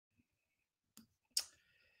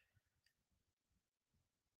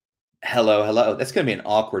Hello, hello. That's going to be an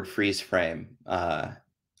awkward freeze frame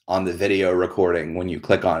on the video recording when you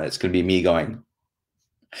click on it. It's going to be me going.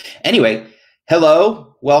 Anyway,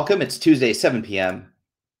 hello, welcome. It's Tuesday, 7 p.m.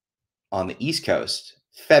 on the East Coast,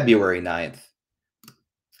 February 9th.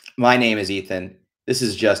 My name is Ethan. This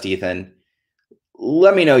is just Ethan.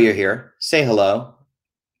 Let me know you're here. Say hello.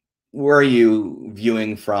 Where are you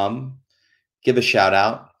viewing from? Give a shout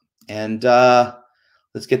out. And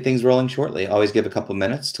let's get things rolling shortly. Always give a couple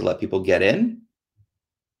minutes to let people get in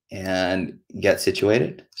and get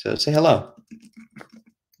situated. So say hello.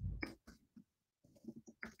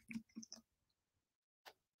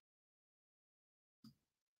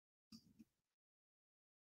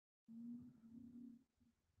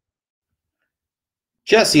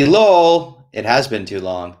 Jesse Lowell, it has been too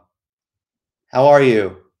long. How are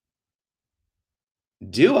you?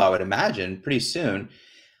 Due, I would imagine, pretty soon.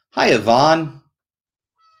 Hi, Yvonne.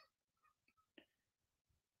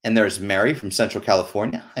 And there's Mary from Central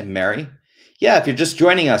California. Hi, Mary. Yeah, if you're just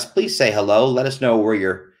joining us, please say hello. Let us know where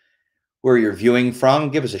you're viewing from.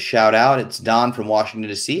 Give us a shout out. It's Don from Washington,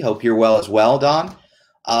 D.C. Hope you're well as well, Don.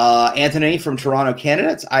 Anthony from Toronto, Canada.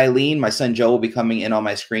 It's Eileen. My son Joe will be coming in on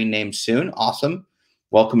my screen name soon. Awesome.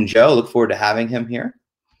 Welcome, Joe. Look forward to having him here.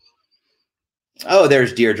 Oh,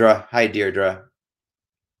 there's Deirdre. Hi, Deirdre.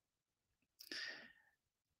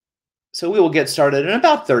 So we will get started in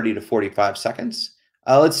about 30 to 45 seconds.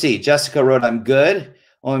 Let's see. Jessica wrote, I'm good.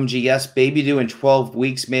 OMG, yes, baby due in 12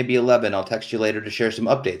 weeks, maybe 11. I'll text you later to share some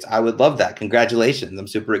updates. I would love that. Congratulations. I'm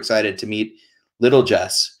super excited to meet little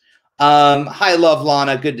Jess. Hi, love,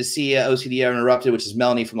 Lana. Good to see you. OCD Interrupted, which is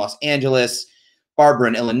Melanie from Los Angeles. Barbara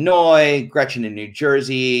in Illinois. Gretchen in New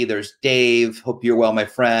Jersey. There's Dave. Hope you're well, my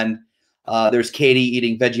friend. There's Katie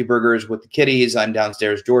eating veggie burgers with the kitties. I'm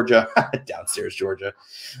downstairs, Georgia. Downstairs, Georgia.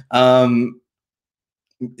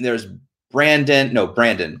 There's Brandon. No,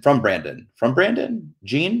 Brandon. From Brandon. From Brandon?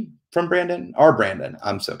 Gene? From Brandon? Or Brandon?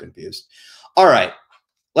 I'm so confused. All right.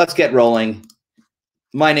 Let's get rolling.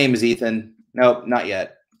 My name is Ethan. Nope, not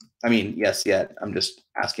yet. I mean, yes, yet. I'm just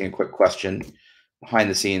asking a quick question behind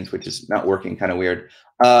the scenes, which is not working, kind of weird.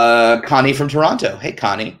 Connie from Toronto. Hey,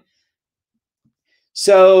 Connie.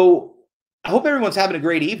 So I hope everyone's having a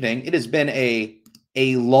great evening. It has been a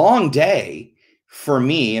long day for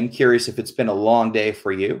me. I'm curious if it's been a long day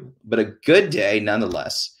for you, but a good day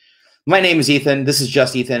nonetheless. My name is Ethan. This is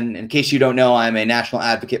just Ethan. In case you don't know, I'm a national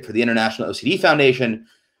advocate for the International OCD Foundation,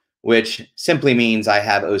 which simply means I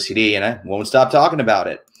have OCD and I won't stop talking about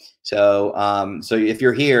it. So, so if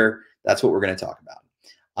you're here, that's what we're going to talk about.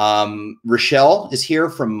 Rochelle is here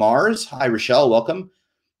from Mars. Hi, Rochelle. Welcome.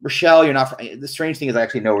 Rochelle, you're not from, the strange thing is I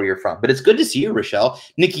actually know where you're from, but it's good to see you, Rochelle.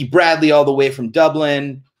 Nikki Bradley, all the way from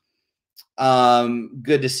Dublin.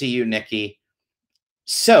 Good to see you, Nikki.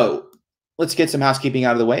 So let's get some housekeeping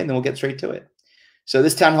out of the way and then we'll get straight to it. So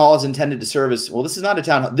this town hall is intended to serve as, well, this is not a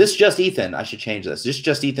town hall. This just Ethan, I should change this. This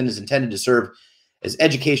just Ethan is intended to serve as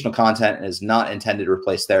educational content and is not intended to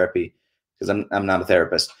replace therapy because I'm not a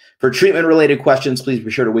therapist. For treatment-related questions, please be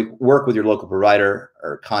sure to work with your local provider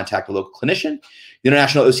or contact a local clinician. The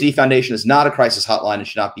International OCD Foundation is not a crisis hotline and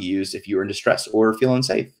should not be used if you are in distress or feel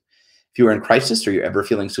unsafe. If you are in crisis or you're ever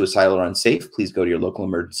feeling suicidal or unsafe, please go to your local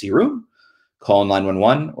emergency room, call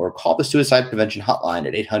 911, or call the Suicide Prevention Hotline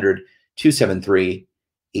at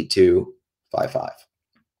 800-273-8255.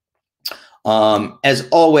 As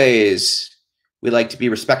always, we like to be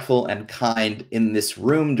respectful and kind in this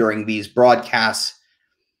room during these broadcasts.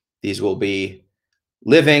 These will be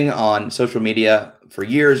living on social media for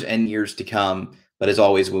years and years to come. But as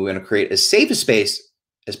always, we want to create as safe a space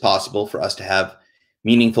as possible for us to have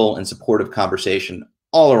meaningful and supportive conversation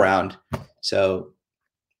all around. So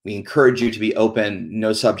we encourage you to be open.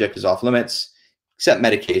 No subject is off limits, except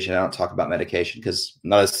medication. I don't talk about medication because I'm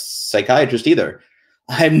not a psychiatrist either.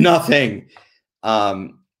 I'm nothing.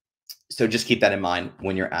 So just keep that in mind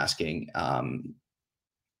when you're asking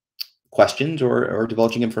questions or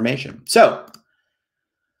divulging information. So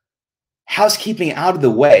housekeeping out of the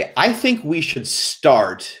way, I think we should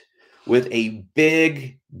start with a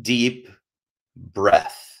big, deep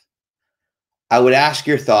breath. I would ask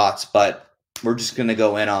your thoughts, but we're just going to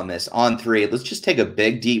go in on this. On 3, let's just take a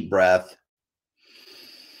big, deep breath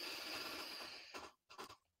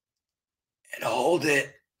and hold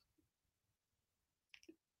it.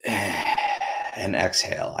 And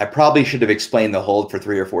exhale. I probably should have explained the hold for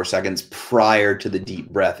 3 or 4 seconds prior to the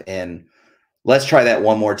deep breath in. Let's try that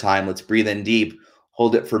one more time. Let's breathe in deep,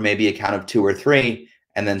 hold it for maybe a count of 2 or 3,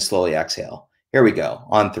 and then slowly exhale. Here we go.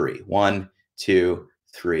 On 3. 1, 2,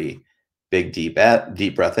 3. Big deep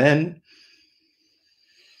breath in.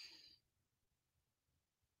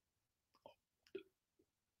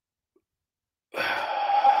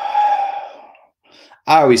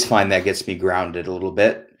 I always find that gets me grounded a little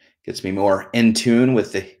bit, gets me more in tune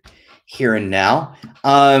with the here and now.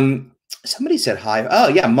 Somebody said hi. Oh,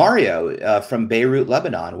 yeah, Mario from Beirut,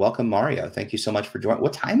 Lebanon. Welcome, Mario. Thank you so much for joining.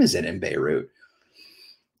 What time is it in Beirut?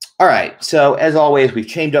 All right. So as always, we've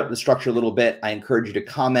changed up the structure a little bit. I encourage you to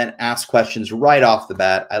comment, ask questions right off the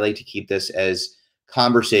bat. I like to keep this as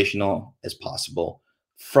conversational as possible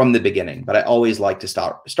from the beginning, but I always like to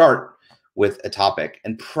start with a topic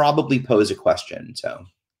and probably pose a question. So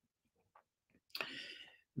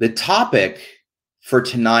the topic for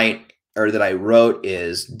tonight, or that I wrote,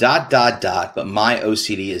 is ... but my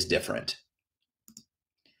OCD is different.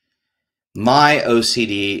 My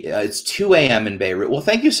OCD, it's 2 a.m. in Beirut. Well,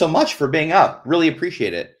 thank you so much for being up. Really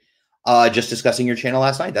appreciate it. Just discussing your channel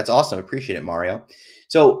last night. That's awesome. Appreciate it, Mario.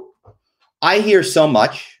 So I hear so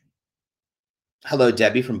much. Hello,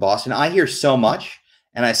 Debbie from Boston. I hear so much,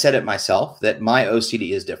 and I said it myself, that my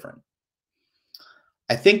OCD is different.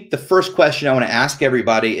 I think the first question I want to ask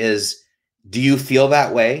everybody is, do you feel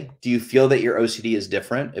that way? Do you feel that your OCD is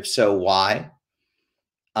different? If so, why?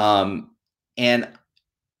 And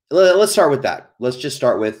let's start with that. Let's just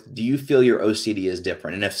start with, do you feel your OCD is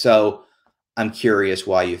different? And if so, I'm curious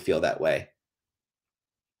why you feel that way.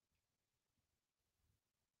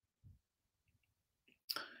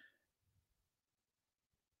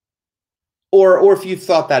 Or if you've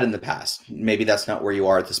thought that in the past, maybe that's not where you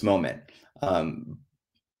are at this moment.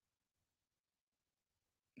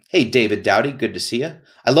 Hey, David Dowdy, good to see you.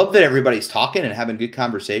 I love that everybody's talking and having good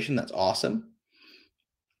conversation. That's awesome.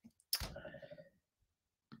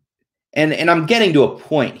 And I'm getting to a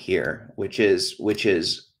point here, which is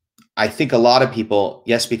I think a lot of people,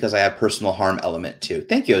 yes, because I have personal harm element too.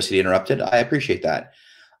 Thank you, OCD Interrupted. I appreciate that.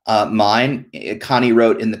 Connie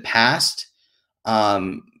wrote, in the past.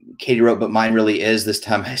 Katie wrote, but mine really is this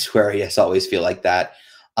time. I swear, yes, I always feel like that.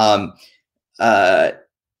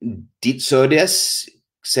 Ditsodius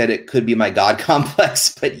said it could be my God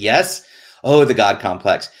complex, but yes. Oh, the God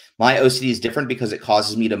complex. My OCD is different because it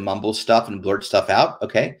causes me to mumble stuff and blurt stuff out.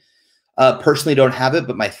 Okay. Personally don't have it,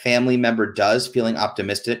 but my family member does, feeling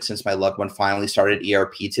optimistic since my loved one finally started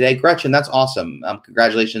ERP today. Gretchen, that's awesome.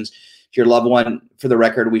 Congratulations to your loved one. For the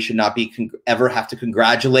record, we should not be ever have to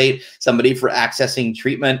congratulate somebody for accessing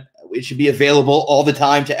treatment. It should be available all the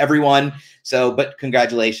time to everyone. So, but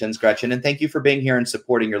congratulations, Gretchen. And thank you for being here and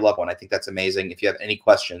supporting your loved one. I think that's amazing. If you have any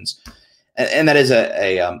questions, and that is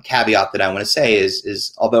a caveat that I want to say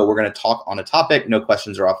is although we're going to talk on a topic, no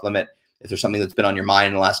questions are off limit. If there's something that's been on your mind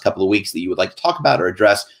in the last couple of weeks that you would like to talk about or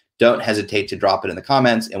address, don't hesitate to drop it in the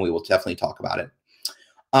comments, and we will definitely talk about it.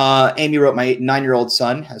 Amy wrote, my 9-year-old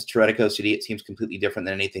son has Tourette OCD. It seems completely different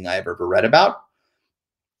than anything I've ever read about.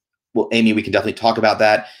 Well, Amy, we can definitely talk about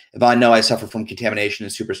that. Yvonne, no, I suffer from contamination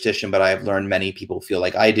and superstition, but I have learned many people feel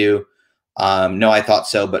like I do. No, I thought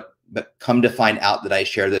so, but come to find out that I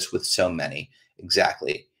share this with so many.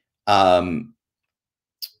 Exactly.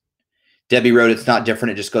 Debbie wrote, it's not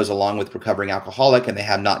different. It just goes along with recovering alcoholic, and they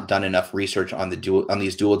have not done enough research on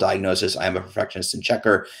these dual diagnoses. I am a perfectionist and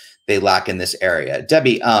checker. They lack in this area.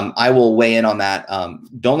 Debbie, I will weigh in on that.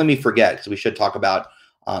 Don't let me forget, because we should talk about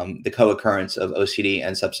the co-occurrence of OCD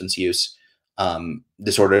and substance use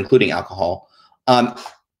disorder, including alcohol.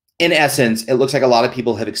 In essence, it looks like a lot of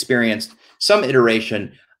people have experienced some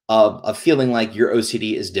iteration of feeling like your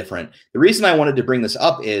OCD is different. The reason I wanted to bring this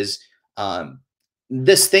up is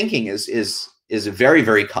this thinking is very,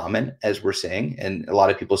 very common, as we're seeing. And a lot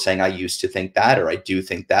of people saying, I used to think that, or I do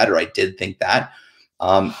think that, or I did think that.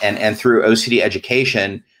 And through OCD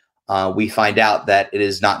education, we find out that it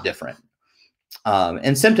is not different.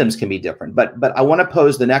 And symptoms can be different. But I want to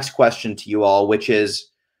pose the next question to you all, which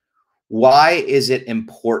is, why is it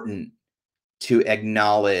important to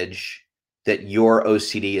acknowledge that your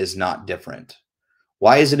OCD is not different?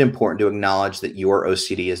 Why is it important to acknowledge that your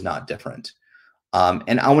OCD is not different?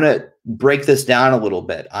 And I want to break this down a little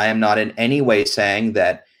bit. I am not in any way saying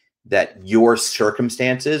that your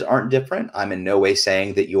circumstances aren't different. I'm in no way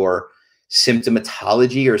saying that your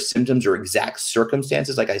symptomatology or symptoms or exact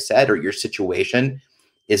circumstances, like I said, or your situation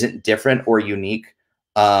isn't different or unique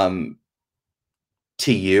to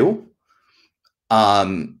you.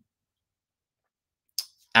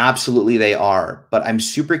 Absolutely they are. But I'm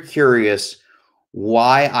super curious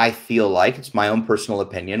why I feel like, it's my own personal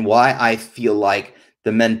opinion, why I feel like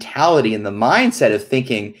the mentality and the mindset of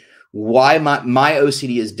thinking why my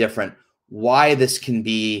OCD is different, why this can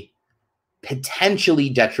be potentially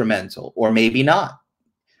detrimental or maybe not.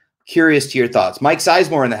 Curious to your thoughts. Mike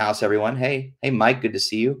Sizemore in the house, everyone. Hey, Mike, good to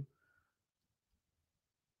see you.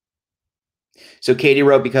 So Katie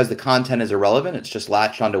wrote, because the content is irrelevant, it's just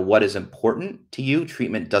latched onto what is important to you.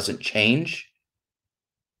 Treatment doesn't change.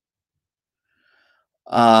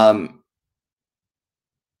 Gwen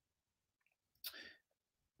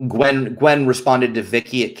responded to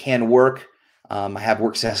Vicky, it can work. I have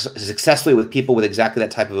worked successfully with people with exactly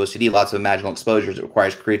that type of OCD, lots of imaginal exposures. It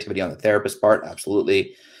requires creativity on the therapist's part.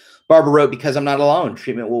 Absolutely. Barbara wrote, because I'm not alone.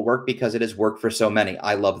 Treatment will work because it has worked for so many.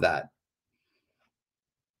 I love that.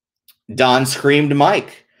 Don screamed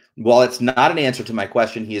Mike. While it's not an answer to my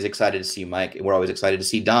question, he is excited to see Mike, and we're always excited to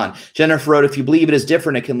see Don. Jennifer wrote, if you believe it is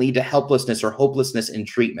different, it can lead to helplessness or hopelessness in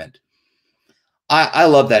treatment. I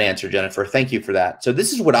love that answer, Jennifer. Thank you for that. So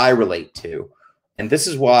this is what I relate to, and this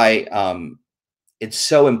is why it's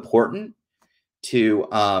so important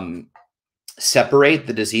to separate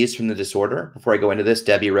the disease from the disorder. Before I go into this,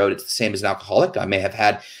 Debbie wrote, it's the same as an alcoholic. I may have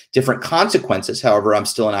had different consequences. However, I'm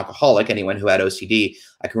still an alcoholic. Anyone who had OCD,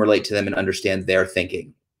 I can relate to them and understand their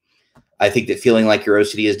thinking. I think that feeling like your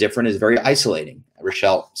OCD is different is very isolating.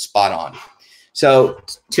 Rochelle, spot on. So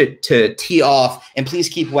to tee off, and please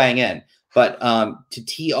keep weighing in, but to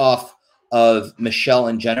tee off of Michelle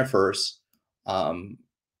and Jennifer's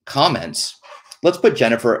comments, let's put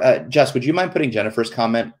Jennifer, Jess, would you mind putting Jennifer's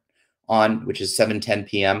comment on, which is 7:10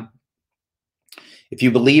 p.m. If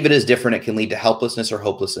you believe it is different, it can lead to helplessness or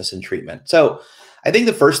hopelessness in treatment. So I think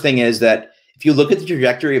the first thing is that if you look at the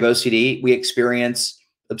trajectory of OCD, we experience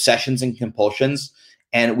obsessions and compulsions,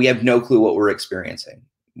 and we have no clue what we're experiencing.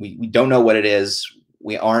 We don't know what it is.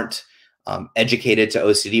 We aren't educated to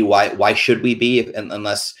OCD. Why should we be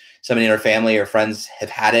unless somebody in our family or friends have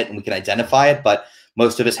had it and we can identify it? But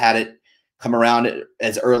most of us had it come around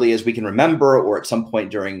as early as we can remember, or at some point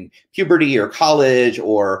during puberty or college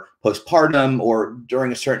or postpartum or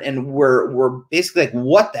during a certain, and we're basically like,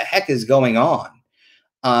 what the heck is going on?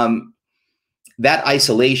 That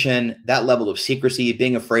isolation, that level of secrecy,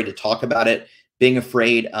 being afraid to talk about it, being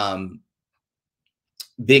afraid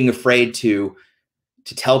to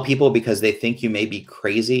tell people because they think you may be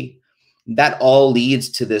crazy, that all leads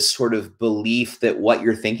to this sort of belief that what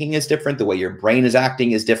you're thinking is different, the way your brain is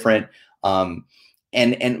acting is different.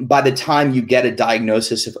 And by the time you get a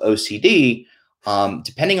diagnosis of OCD,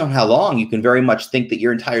 depending on how long, you can very much think that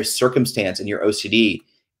your entire circumstance and your OCD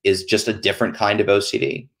is just a different kind of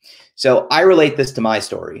OCD. So I relate this to my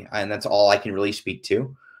story, and that's all I can really speak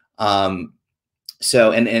to.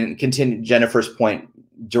 So, and continue Jennifer's point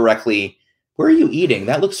directly. Where are you eating?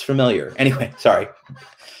 That looks familiar. Anyway, sorry.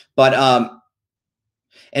 But,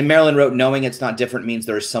 and Marilyn wrote, knowing it's not different means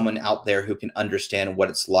there's someone out there who can understand what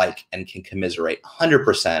it's like and can commiserate.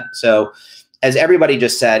 100%. So as everybody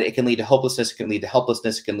just said, it can lead to hopelessness. It can lead to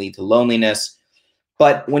helplessness. It can lead to loneliness.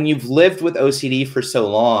 But when you've lived with OCD for so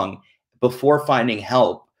long before finding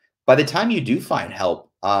help, by the time you do find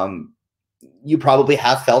help, you probably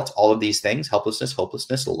have felt all of these things: helplessness,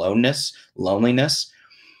 hopelessness, aloneness, loneliness.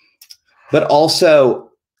 But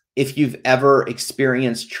also, if you've ever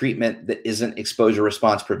experienced treatment that isn't exposure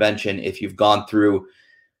response prevention, if you've gone through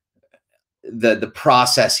the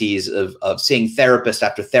processes of seeing therapist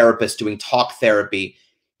after therapist, doing talk therapy,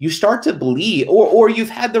 you start to believe, or you've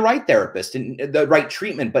had the right therapist and the right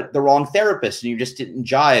treatment, but the wrong therapist, and you just didn't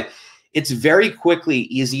jive. It's very quickly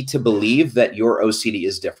easy to believe that your OCD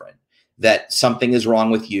is different, that something is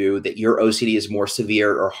wrong with you, that your OCD is more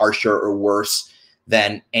severe or harsher or worse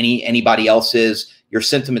than anybody else's. Your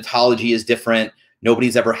symptomatology is different.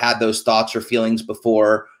 Nobody's ever had those thoughts or feelings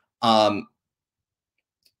before. And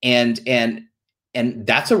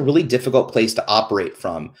that's a really difficult place to operate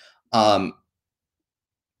from.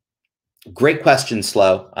 Great question,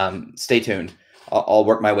 Slow. Stay tuned. I'll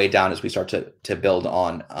work my way down as we start to build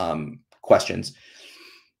on questions.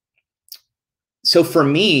 So for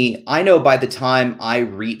me, I know by the time I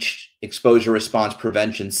reached exposure response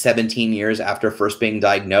prevention 17 years after first being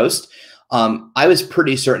diagnosed, I was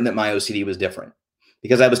pretty certain that my OCD was different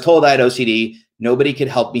because I was told I had OCD. Nobody could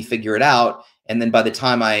help me figure it out. And then by the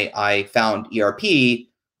time I found ERP,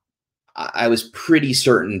 I was pretty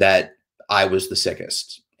certain that I was the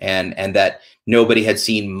sickest and that nobody had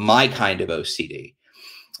seen my kind of OCD.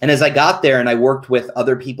 And as I got there and I worked with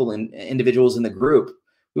other people and individuals in the group,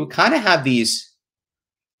 we would kind of have these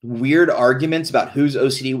weird arguments about whose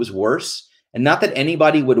OCD was worse. And not that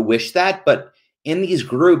anybody would wish that, but in these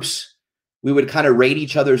groups, we would kind of rate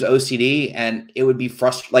each other's OCD, and it would be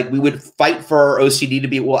frustrating. Like we would fight for our OCD to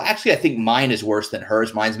be, well, actually, I think mine is worse than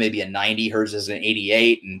hers. Mine's maybe a 90, hers is an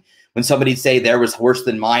 88. And when somebody'd say there was worse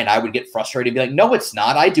than mine, I would get frustrated and be like, no, it's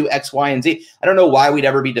not. I do X, Y, and Z. I don't know why we'd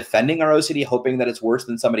ever be defending our OCD, hoping that it's worse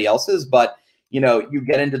than somebody else's. But, you know, you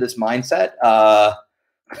get into this mindset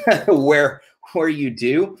where you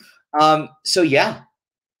do. So yeah,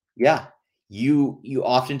 you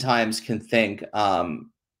oftentimes can think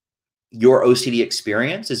your OCD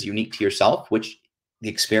experience is unique to yourself, which the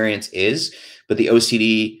experience is, but the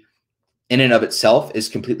OCD in and of itself is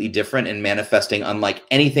completely different and manifesting unlike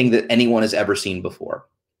anything that anyone has ever seen before.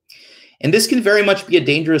 And this can very much be a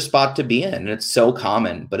dangerous spot to be in. And it's so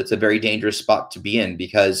common, but it's a very dangerous spot to be in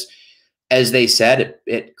because, as they said,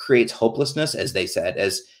 it creates hopelessness, as they said,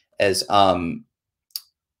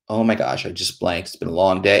 oh my gosh, I just blanked. It's been a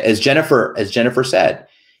long day. As Jennifer said,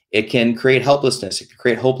 it can create helplessness. It can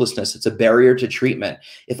create hopelessness. It's a barrier to treatment.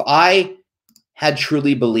 If I had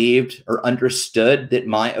truly believed or understood that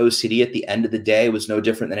my OCD at the end of the day was no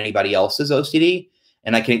different than anybody else's OCD,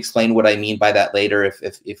 and I can explain what I mean by that later if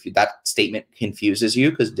that statement confuses you,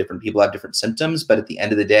 because different people have different symptoms. But at the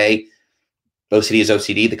end of the day, OCD is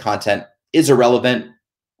OCD. The content is irrelevant.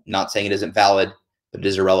 Not saying it isn't valid, but it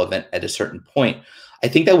is irrelevant at a certain point. I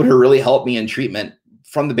think that would have really helped me in treatment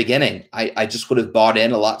from the beginning. I just would have bought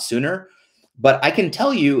in a lot sooner. But I can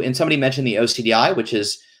tell you, and somebody mentioned the OCDI, which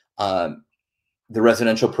is the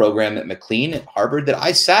residential program at McLean at Harvard, that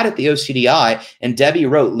I sat at the OCDI, and Debbie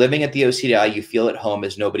wrote, living at the OCDI, you feel at home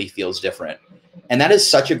as nobody feels different. And that is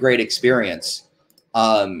such a great experience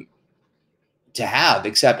to have,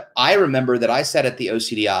 except I remember that I sat at the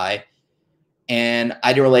OCDI and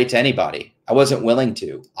I didn't relate to anybody. I wasn't willing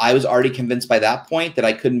to. I was already convinced by that point that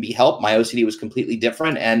I couldn't be helped. My OCD was completely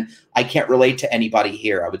different, and I can't relate to anybody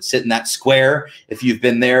here. I would sit in that square. If you've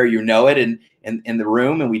been there, you know it, and in the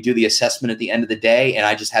room, and we do the assessment at the end of the day, and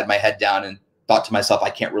I just had my head down and thought to myself, I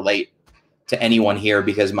can't relate to anyone here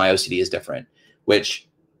because my OCD is different, which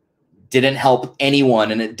didn't help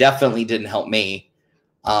anyone, and it definitely didn't help me,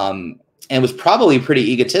 and was probably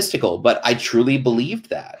pretty egotistical, but I truly believed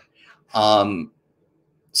that.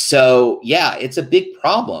 So yeah, it's a big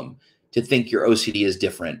problem to think your OCD is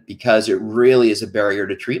different because it really is a barrier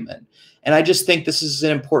to treatment. And I just think this is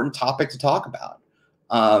an important topic to talk about.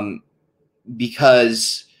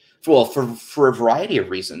 Because, well, for a variety of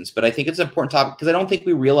reasons, but I think it's an important topic because I don't think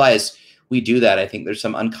we realize we do that. I think there's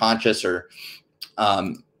some unconscious or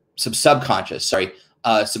some subconscious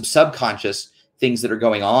things that are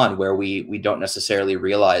going on where we don't necessarily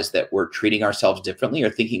realize that we're treating ourselves differently or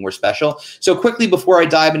thinking we're special. So quickly, before I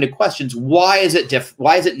dive into questions, why is it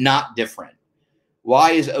why is it not different?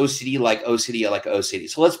 Why is OCD like OCD like OCD?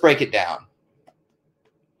 So let's break it down.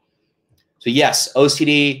 So yes,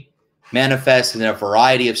 OCD manifests in a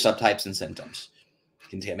variety of subtypes and symptoms: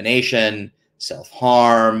 contamination,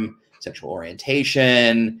 self-harm, sexual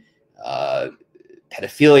orientation,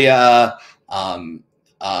 pedophilia,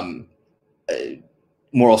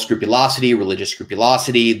 moral scrupulosity, religious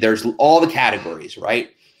scrupulosity. There's all the categories, right?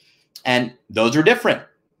 And those are different.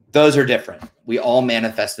 Those are different. We all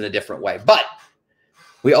manifest in a different way, but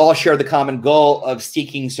we all share the common goal of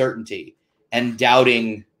seeking certainty and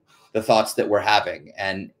doubting the thoughts that we're having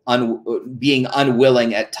and being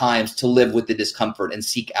unwilling at times to live with the discomfort and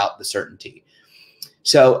seek out the certainty.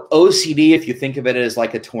 So OCD, if you think of it as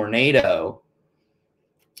like a tornado,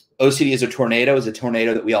 OCD is a tornado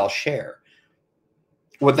that we all share.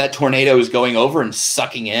 What that tornado is going over and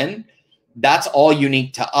sucking in, that's all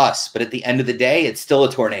unique to us. But at the end of the day, it's still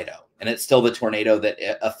a tornado, and it's still the tornado that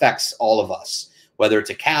affects all of us, whether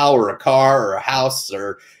it's a cow or a car or a house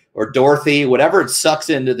or Dorothy, whatever it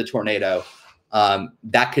sucks into the tornado,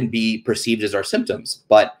 that can be perceived as our symptoms.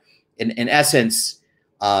 But in essence,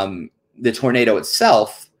 the tornado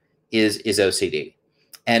itself is OCD.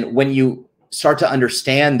 And when you start to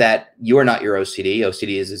understand that you are not your OCD.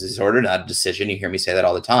 OCD is a disorder, not a decision. You hear me say that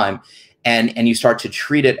all the time. And you start to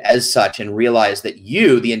treat it as such and realize that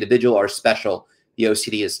you, the individual, are special. The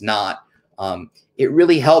OCD is not. It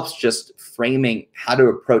really helps just framing how to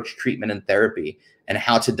approach treatment and therapy and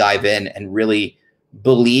how to dive in and really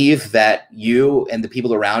believe that you and the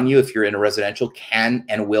people around you, if you're in a residential, can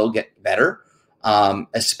and will get better,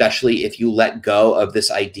 especially if you let go of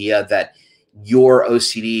this idea that your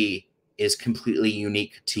OCD is completely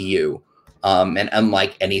unique to you and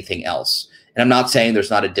unlike anything else. And I'm not saying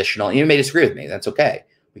there's not additional, you may disagree with me, that's okay.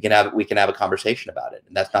 We can have a conversation about it.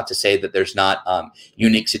 And that's not to say that there's not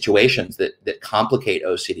unique situations that complicate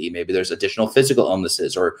OCD. Maybe there's additional physical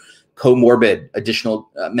illnesses or comorbid additional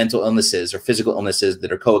mental illnesses or physical illnesses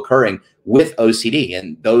that are co-occurring with OCD.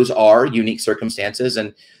 And those are unique circumstances.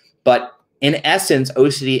 But in essence,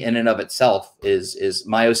 OCD in and of itself is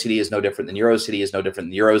my OCD is no different than your OCD is no different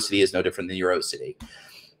than your OCD is no different than your OCD.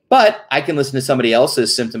 But I can listen to somebody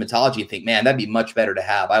else's symptomatology and think, man, that'd be much better to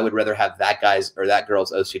have. I would rather have that guy's or that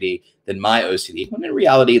girl's OCD than my OCD. When in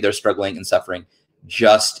reality, they're struggling and suffering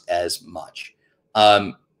just as much.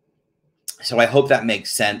 So I hope that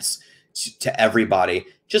makes sense to everybody.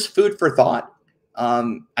 Just food for thought.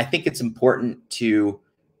 I think it's important to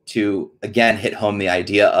again hit home the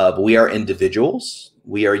idea of we are individuals.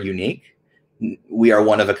 We are unique. We are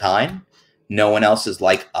one of a kind. No one else is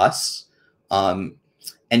like us. And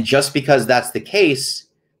just because that's the case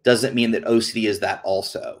doesn't mean that OCD is that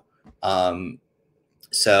also.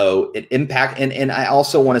 So it and I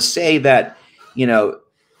also want to say that, you know,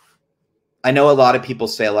 I know a lot of people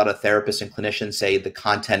say, a lot of therapists and clinicians say the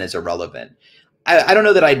content is irrelevant. I don't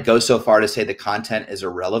know that I'd go so far to say the content is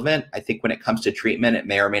irrelevant. I think when it comes to treatment, it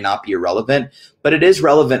may or may not be irrelevant, but it is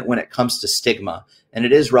relevant when it comes to stigma, and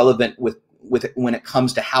it is relevant with when it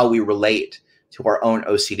comes to how we relate to our own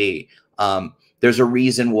OCD. There's a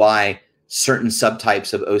reason why certain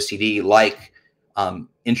subtypes of OCD, like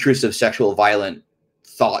intrusive sexual violent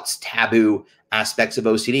thoughts, taboo aspects of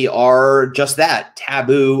OCD, are just that,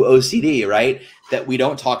 taboo OCD, right? That we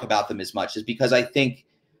don't talk about them as much, is because I think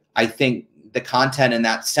the content in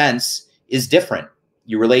that sense is different.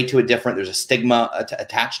 You relate to it different. There's a stigma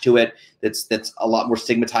attached to it that's a lot more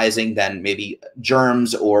stigmatizing than maybe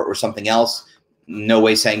germs or something else. No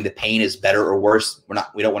way saying the pain is better or worse.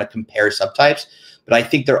 We don't want to compare subtypes, but I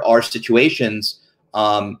think there are situations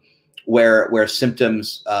where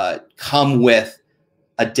symptoms come with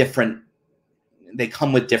different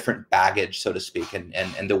baggage, so to speak,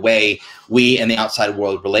 and the way we and the outside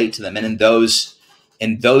world relate to them. And in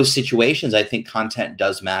those situations, I think content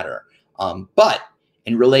does matter. But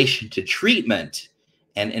in relation to treatment,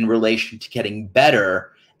 and in relation to getting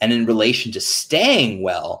better, and in relation to staying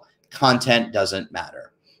well, content doesn't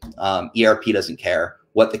matter. ERP doesn't care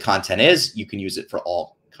what the content is. You can use it for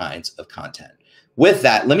all kinds of content. With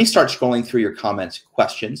that, let me start scrolling through your comments,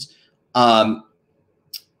 questions. And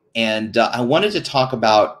I wanted to talk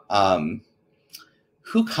about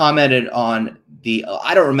who commented on the,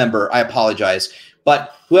 I don't remember, I apologize,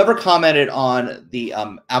 but whoever commented on the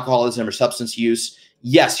alcoholism or substance use,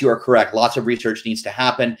 yes, you are correct. Lots of research needs to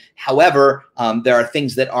happen. However, there are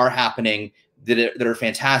things that are happening that are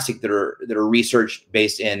fantastic, that are research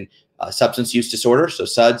based in substance use disorder, so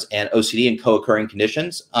SUDS, and OCD and co-occurring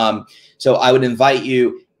conditions. So I would invite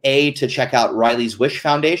you, to check out Riley's Wish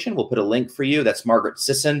Foundation. We'll put a link for you. That's Margaret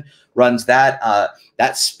Sisson runs that.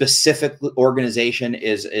 That specific organization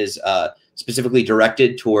is specifically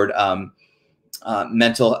directed toward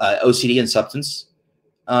mental OCD and substance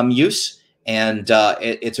use. And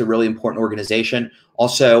it's a really important organization.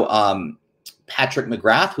 Also, Patrick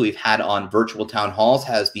McGrath, who we've had on virtual town halls,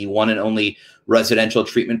 has the one and only residential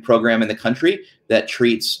treatment program in the country that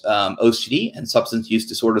treats OCD and substance use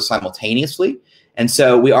disorder simultaneously. And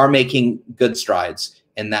so we are making good strides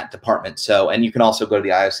in that department. So, and you can also go to the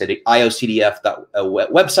IOCDF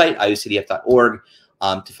website, IOCDF.org,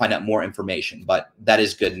 to find out more information. But that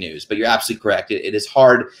is good news. But you're absolutely correct. It is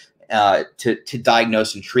hard to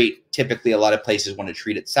diagnose and treat. Typically, a lot of places want to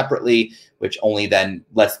treat it separately, which only then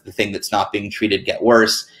lets the thing that's not being treated get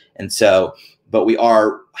worse. And so, but we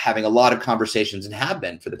are having a lot of conversations, and have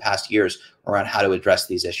been for the past years, around how to address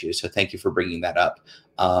these issues. So thank you for bringing that up.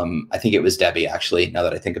 I think it was Debbie, actually, now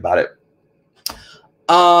that I think about it.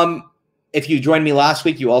 If you joined me last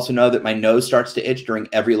week, you also know that my nose starts to itch during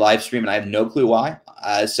every live stream, and I have no clue why.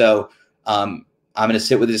 So I'm going to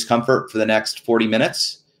sit with the discomfort for the next 40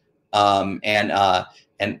 minutes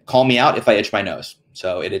and call me out if I itch my nose.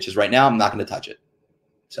 So it itches right now. I'm not going to touch it.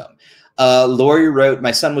 So Lori wrote,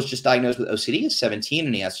 my son was just diagnosed with OCD. He's 17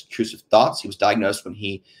 and he has intrusive thoughts. He was diagnosed when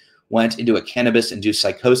he went into a cannabis-induced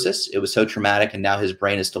psychosis. It was so traumatic, and now his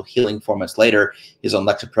brain is still healing 4 months later. He's on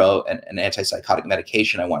Lexapro and an antipsychotic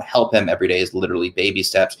medication. I want to help him. Every day is literally baby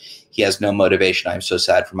steps. He has no motivation. I'm so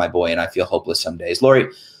sad for my boy, and I feel hopeless some days. Lori,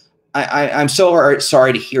 I'm so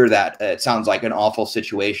sorry to hear that. It sounds like an awful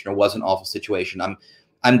situation, or was an awful situation.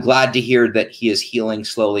 I'm glad to hear that he is healing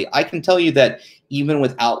slowly. I can tell you that even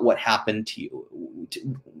without what happened to you,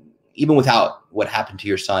 even without what happened to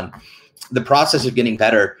your son, the process of getting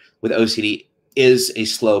better with OCD is a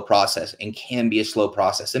slow process, and can be a slow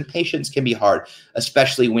process. And patience can be hard,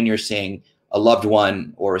 especially when you're seeing a loved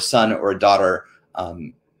one, or a son or a daughter,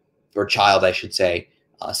 or child, I should say,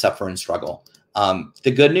 suffer and struggle.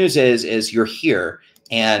 The good news is you're here,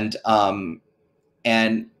 and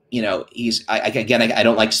you know, I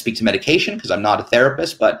don't like to speak to medication because I'm not a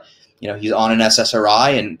therapist, but you know, he's on an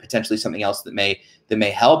SSRI and potentially something else that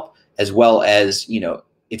may help, as well as, you know,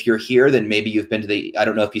 if you're here, then maybe you've been to I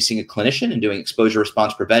don't know if you're seeing a clinician and doing exposure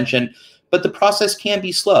response prevention, but the process can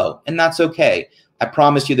be slow, and that's okay. I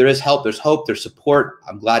promise you there is help, there's hope, there's support.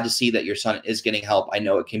 I'm glad to see that your son is getting help. I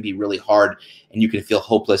know it can be really hard, and you can feel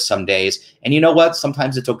hopeless some days. And you know what?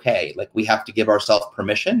 Sometimes it's okay. Like, we have to give ourselves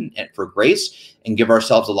permission and for grace, and give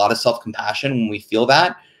ourselves a lot of self-compassion when we feel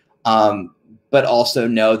that. But also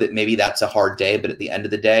know that maybe that's a hard day, but at the end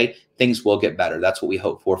of the day, things will get better. That's what we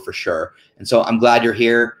hope for sure. And so I'm glad you're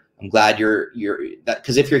here. I'm glad you're that,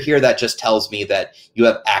 because if you're here, that just tells me that you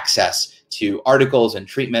have access to articles and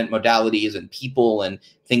treatment modalities and people and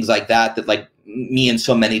things like that, that like me and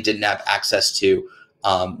so many didn't have access to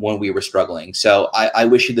when we were struggling. So I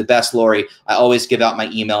wish you the best, Lori. I always give out my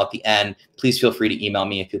email at the end. Please feel free to email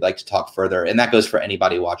me if you'd like to talk further. And that goes for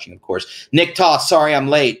anybody watching, of course. Nick Toss, sorry I'm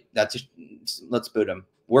late. Let's boot him.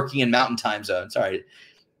 Working in Mountain Time Zone.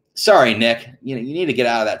 Sorry, Nick. You need to get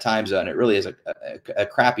out of that time zone. It really is a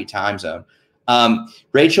crappy time zone.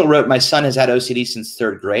 Rachel wrote, my son has had OCD since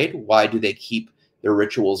 3rd grade. Why do they keep their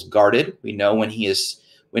rituals guarded? We know when he is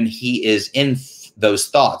in those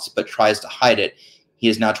thoughts, but tries to hide it. He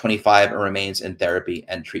is now 25 and remains in therapy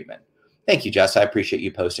and treatment. Thank you, Jess. I appreciate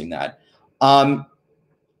you posting that. Well,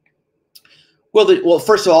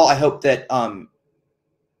 first of all, I hope that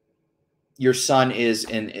your son is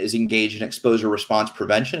engaged in exposure response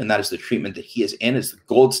prevention, and that is the treatment that he is in. It's the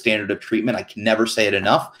gold standard of treatment. I can never say it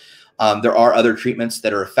enough. There are other treatments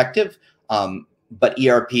that are effective, but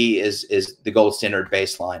ERP is the gold standard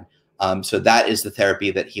baseline. So that is the therapy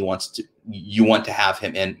that you want to have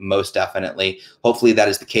him in, most definitely. Hopefully that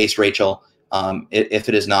is the case, Rachel. If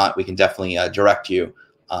it is not, we can definitely direct you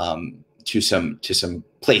to some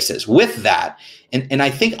places with that. And I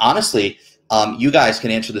think honestly, you guys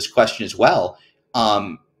can answer this question as well.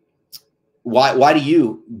 Why do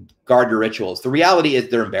you guard your rituals? The reality is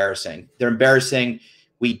they're embarrassing. They're embarrassing.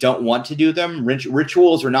 We don't want to do them.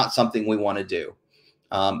 Rituals are not something we want to do.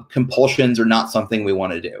 Compulsions are not something we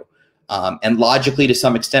want to do. And logically, to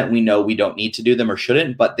some extent, we know we don't need to do them or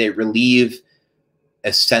shouldn't, but they relieve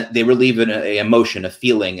an emotion, a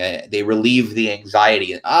feeling. They relieve the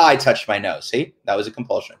anxiety. I touched my nose. See, that was a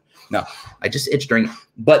compulsion. No, I just itched during.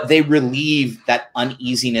 But they relieve that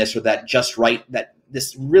uneasiness or that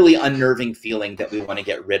this really unnerving feeling that we want to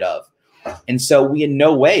get rid of. And so we in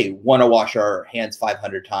no way want to wash our hands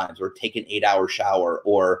 500 times or take an 8-hour shower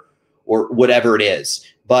or whatever it is.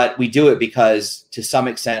 But we do it because to some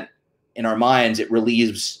extent in our minds, it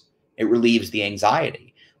relieves the anxiety.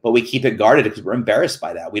 But we keep it guarded because we're embarrassed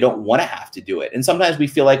by that. We don't want to have to do it. And sometimes we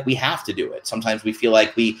feel like we have to do it. Sometimes we feel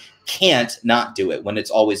like we can't not do it when it's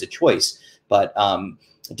always a choice. But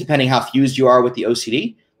depending how fused you are with the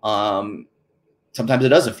OCD, sometimes it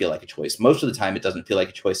doesn't feel like a choice. Most of the time, it doesn't feel like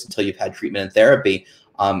a choice until you've had treatment and therapy.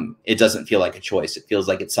 It doesn't feel like a choice. It feels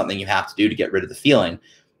like it's something you have to do to get rid of the feeling.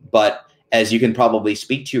 But as you can probably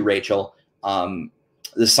speak to, Rachel,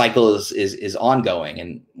 the cycle is ongoing.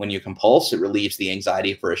 And when you compulse, it relieves the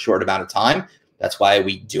anxiety for a short amount of time. That's why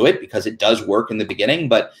we do it, because it does work in the beginning.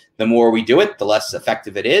 But the more we do it, the less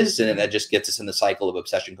effective it is. And that just gets us in the cycle of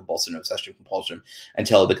obsession, compulsion,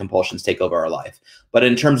 until the compulsions take over our life. But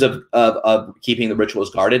in terms of keeping the rituals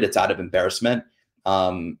guarded, it's out of embarrassment.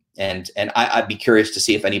 And I'd be curious to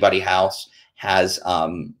see if anybody else has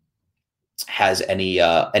any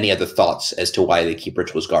other thoughts as to why they keep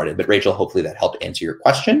rituals guarded. But Rachel, hopefully that helped answer your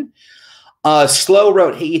question. Slow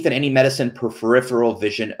wrote, hey, Ethan, any medicine for peripheral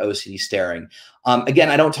vision OCD staring? Again,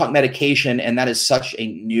 I don't talk medication, and that is such a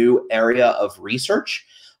new area of research.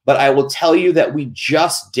 But I will tell you that we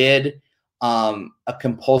just did a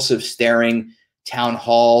compulsive staring town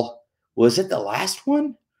hall. Was it the last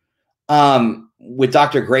one? With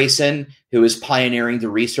Dr. Grayson, who is pioneering the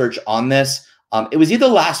research on this. It was either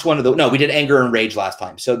the last one no, we did anger and rage last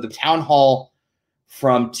time. So the town hall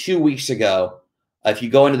from 2 weeks ago, if you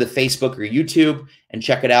go into the Facebook or YouTube and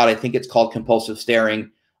check it out, I think it's called Compulsive Staring.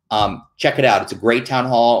 Check it out. It's a great town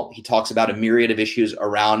hall. He talks about a myriad of issues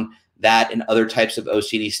around that and other types of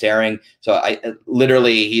OCD staring. So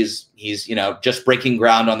he's just breaking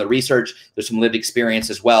ground on the research. There's some lived experience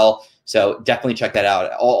as well. So definitely check that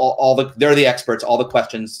out. They're the experts. All the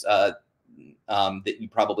questions that you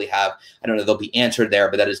probably have, I don't know, they'll be answered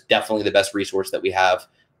there, but that is definitely the best resource that we have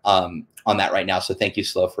on that right now. So thank you,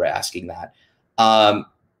 Slow, for asking that.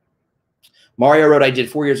 Mario wrote, I did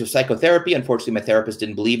 4 years of psychotherapy. Unfortunately, my therapist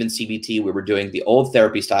didn't believe in CBT. We were doing the old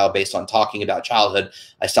therapy style based on talking about childhood.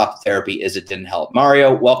 I stopped therapy as it didn't help.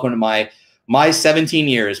 Mario, welcome to my 17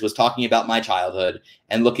 years was talking about my childhood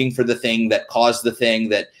and looking for the thing that caused the thing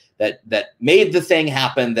that made the thing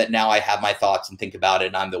happen, that now I have my thoughts and think about it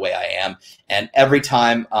and I'm the way I am. And every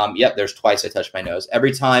time, there's twice I touched my nose.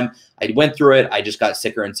 Every time I went through it, I just got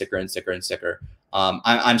sicker and sicker and sicker and sicker.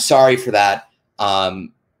 I'm sorry for that.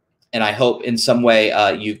 And I hope in some way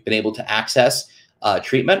you've been able to access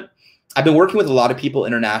treatment. I've been working with a lot of people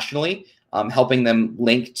internationally, helping them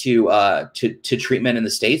link to treatment in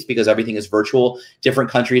the States, because everything is virtual.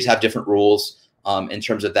 Different countries have different rules in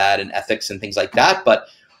terms of that and ethics and things like that. But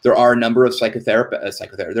there are a number of there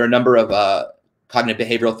are a number of cognitive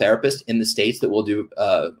behavioral therapists in the States that will do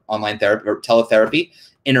online therapy or teletherapy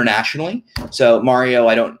internationally. So Mario,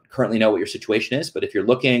 I don't currently know what your situation is, but if you're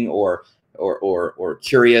looking or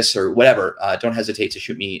curious or whatever, don't hesitate to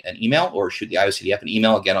shoot me an email or shoot the IOCDF an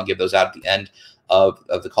email. Again, I'll give those out at the end of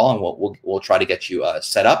the call, and we'll try to get you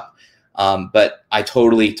set up. But I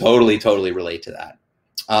totally relate to that.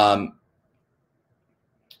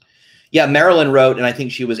 Yeah, Marilyn wrote, and I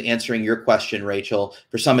think she was answering your question, Rachel.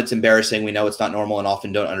 For some, it's embarrassing. We know it's not normal and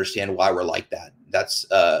often don't understand why we're like that. That's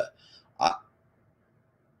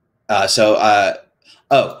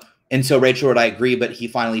and so Rachel wrote, I agree, but he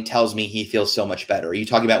finally tells me he feels so much better. Are you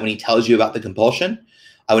talking about when he tells you about the compulsion?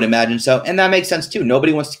 I would imagine so. And that makes sense too.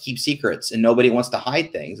 Nobody wants to keep secrets and nobody wants to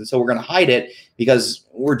hide things. And so we're going to hide it because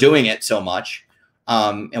we're doing it so much.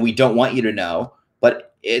 And we don't want you to know,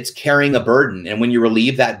 but it's carrying a burden. And when you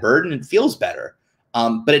relieve that burden, it feels better.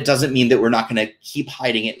 But it doesn't mean that we're not going to keep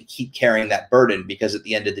hiding it and keep carrying that burden, because at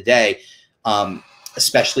the end of the day,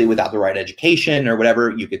 especially without the right education or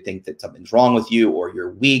whatever, you could think that something's wrong with you or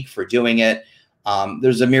you're weak for doing it.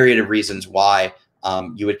 There's a myriad of reasons why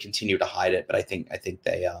you would continue to hide it, but I think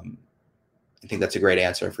that's a great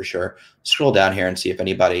answer for sure. Scroll down here and see if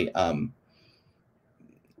anybody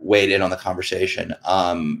weighed in on the conversation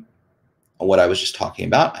on what I was just talking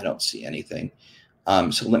about. I don't see anything.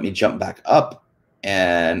 So let me jump back up,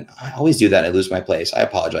 and I always do that. I lose my place. I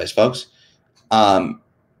apologize, folks.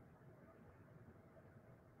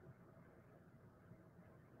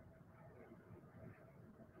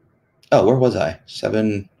 Oh, where was I?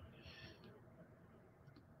 7.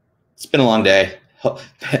 It's been a long day.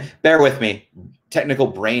 Bear with me. Technical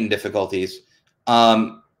brain difficulties.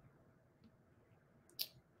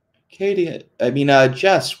 Katie,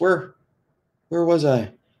 Jess, where was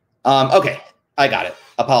I? Okay, I got it.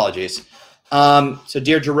 Apologies. So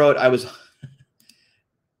Deirdre wrote, I was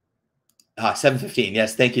 7:15.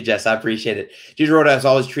 Yes, thank you, Jess. I appreciate it. Deirdre wrote, I was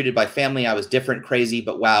always treated by family. I was different, crazy,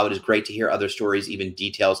 but wow, it is great to hear other stories, even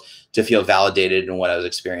details, to feel validated in what I was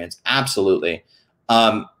experiencing. Absolutely.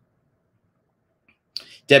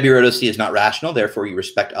 Debbie wrote, OCD is not rational, therefore you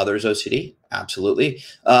respect others' OCD. Absolutely.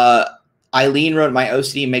 Eileen wrote, my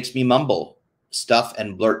OCD makes me mumble stuff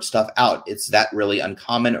and blurt stuff out. Is that really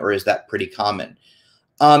uncommon, or is that pretty common?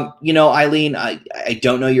 Eileen, I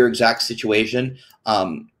don't know your exact situation.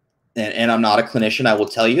 And I'm not a clinician. I will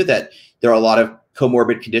tell you that there are a lot of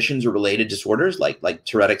comorbid conditions or related disorders like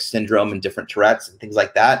Tourette syndrome and different Tourette's and things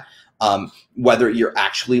like that. Whether you're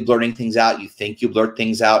actually blurting things out, you think you blurt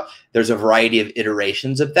things out, there's a variety of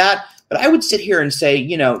iterations of that. But I would sit here and say,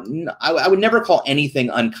 I would never call anything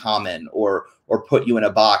uncommon or put you in a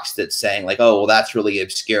box that's saying like, oh, well, that's really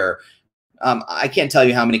obscure. I can't tell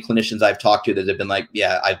you how many clinicians I've talked to that have been like,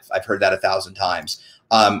 yeah, I've heard that 1,000 times.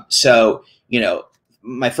 So,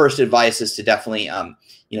 my first advice is to definitely,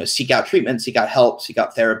 seek out treatment, seek out help, seek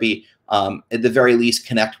out therapy. At the very least,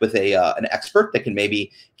 connect with an expert that can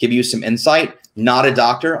maybe give you some insight. Not a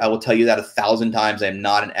doctor. I will tell you that 1,000 times. I'm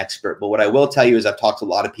not an expert. But what I will tell you is I've talked to a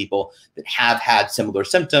lot of people that have had similar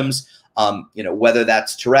symptoms. Whether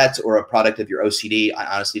that's Tourette's or a product of your OCD, I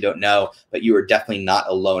honestly don't know. But you are definitely not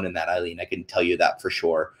alone in that, Eileen. I can tell you that for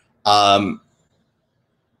sure.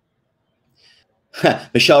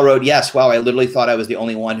 Michelle wrote, yes, wow, I literally thought I was the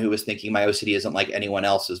only one who was thinking my OCD isn't like anyone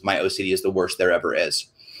else's. My OCD is the worst there ever is.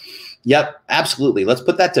 Yep, absolutely. Let's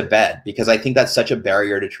put that to bed, because I think that's such a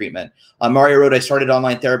barrier to treatment. Mario wrote, I started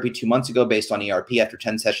online therapy 2 months ago based on ERP. After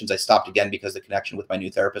 10 sessions, I stopped again because the connection with my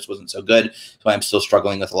new therapist wasn't so good. So I'm still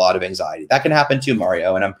struggling with a lot of anxiety. That can happen too,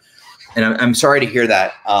 Mario. And I'm sorry to hear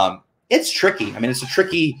that. It's tricky. I mean, it's a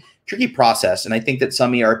tricky process. And I think that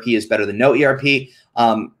some ERP is better than no ERP.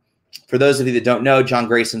 For those of you that don't know, John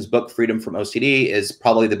Grayson's book, Freedom from OCD, is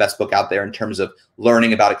probably the best book out there in terms of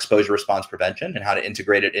learning about exposure response prevention and how to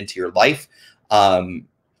integrate it into your life.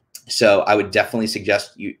 So I would definitely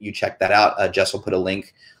suggest you check that out. Jess will put a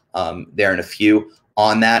link there in a few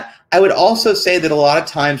on that. I would also say that a lot of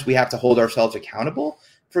times we have to hold ourselves accountable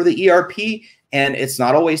for the ERP, and it's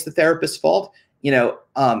not always the therapist's fault.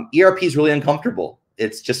 ERP is really uncomfortable.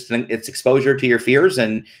 It's exposure to your fears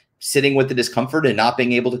and sitting with the discomfort and not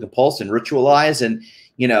being able to compulse and ritualize. And,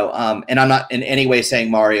 and I'm not in any way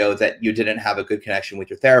saying, Mario, that you didn't have a good connection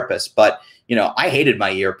with your therapist, but, I hated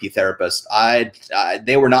my ERP therapist.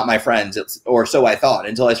 They were not my friends, or so I thought,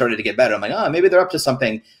 until I started to get better. I'm like, oh, maybe they're up to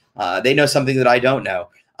something. They know something that I don't know.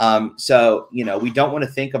 So, we don't want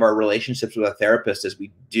to think of our relationships with a therapist as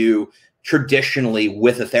we do traditionally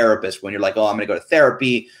with a therapist. When you're like, oh, I'm going to go to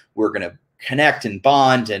therapy, we're going to connect and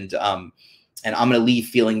bond, and I'm going to leave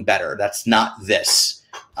feeling better. That's not this.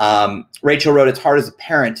 Rachel wrote, it's hard as a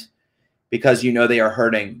parent because you know they are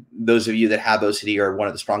hurting. Those of you that have OCD are one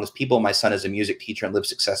of the strongest people. My son is a music teacher and lives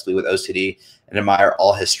successfully with OCD, and admire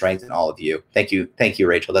all his strength and all of you. Thank you,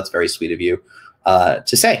 Rachel. That's very sweet of you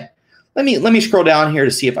to say. Let me scroll down here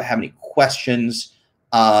to see if I have any questions.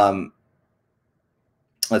 Let's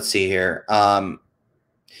see here.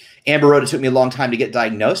 Amber wrote, it took me a long time to get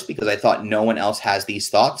diagnosed because I thought no one else has these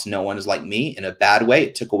thoughts. No one is like me in a bad way.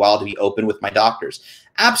 It took a while to be open with my doctors.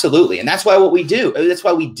 Absolutely. And that's why what we do. That's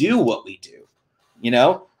why we do what we do. You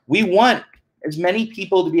know, we want as many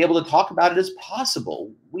people to be able to talk about it as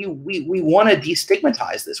possible. We want to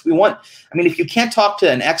destigmatize this. We want, I mean, if you can't talk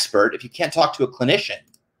to an expert, if you can't talk to a clinician,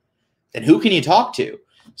 then who can you talk to?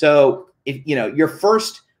 So if, you know, your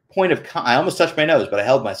first point of I almost touched my nose, but I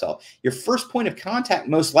held myself. Your first point of contact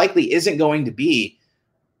most likely isn't going to be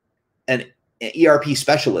an ERP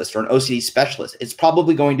specialist or an OCD specialist. It's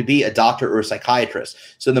probably going to be a doctor or a psychiatrist.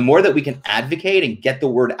 So the more that we can advocate and get the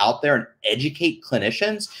word out there and educate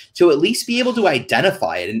clinicians to at least be able to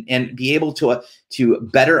identify it and be able to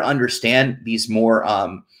better understand these more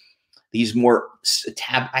I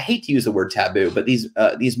hate to use the word taboo, but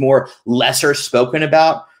these more lesser spoken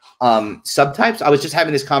about subtypes. I was just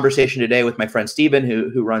having this conversation today with my friend Steven,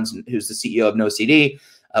 who's the CEO of No CD.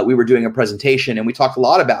 We were doing a presentation and we talked a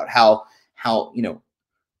lot about how you know,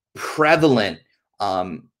 prevalent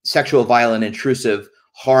sexual, violent, intrusive,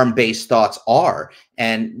 harm-based thoughts are,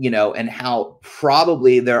 and you know, and how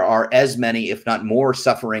probably there are as many, if not more,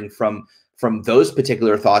 suffering from those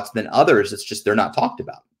particular thoughts than others. It's just they're not talked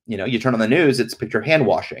about. You know, you turn on the news, it's a picture of hand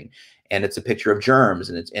washing, and it's a picture of germs,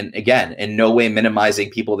 and and again, in no way minimizing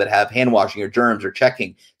people that have hand washing or germs or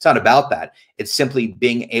checking. It's not about that. It's simply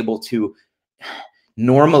being able to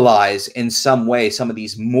normalize in some way some of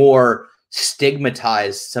these more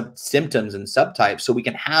stigmatized symptoms and subtypes, so we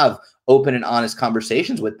can have open and honest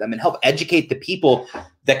conversations with them and help educate the people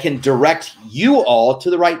that can direct you all to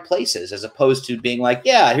the right places, as opposed to being like,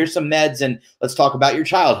 yeah, here's some meds and let's talk about your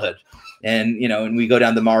childhood. And, you know, and we go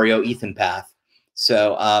down the Mario Ethan path.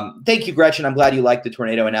 So thank you, Gretchen. I'm glad you liked the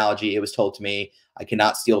tornado analogy. It was told to me. I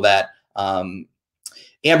cannot steal that.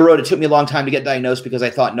 Amber wrote, it took me a long time to get diagnosed because I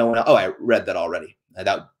thought no one else. Oh, I read that already.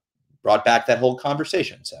 That brought back that whole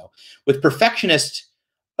conversation. So with perfectionist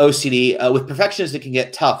OCD, with perfectionists, it can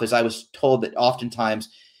get tough, as I was told that oftentimes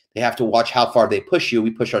they have to watch how far they push you.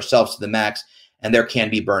 We push ourselves to the max, and there can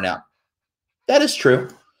be burnout. That is true.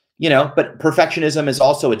 You know, but perfectionism is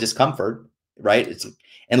also a discomfort, right? It's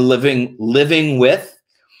and living with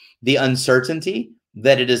the uncertainty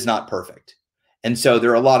that it is not perfect. And so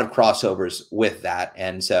there are a lot of crossovers with that.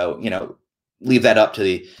 And so, you know, leave that up to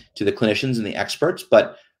the clinicians and the experts,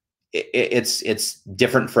 but it's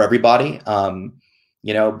different for everybody.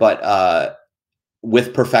 You know, but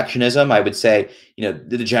with perfectionism, I would say, you know,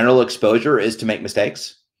 the general exposure is to make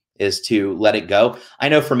mistakes, is to let it go. I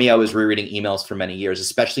know for me, I was rereading emails for many years,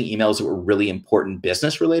 especially emails that were really important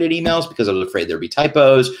business related emails, because I was afraid there'd be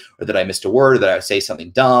typos, or that I missed a word, or that I would say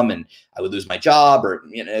something dumb and I would lose my job, or,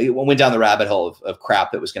 you know, it went down the rabbit hole of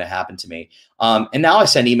crap that was going to happen to me. And now I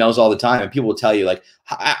send emails all the time, and people will tell you, like,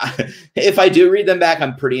 if I do read them back,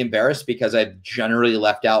 I'm pretty embarrassed because I've generally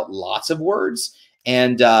left out lots of words,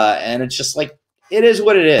 and it's just like, it is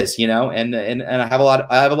what it is, you know, and I have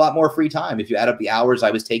a lot more free time. If you add up the hours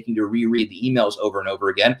I was taking to reread the emails over and over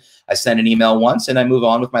again, I send an email once and I move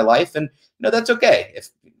on with my life, and you know, that's okay. If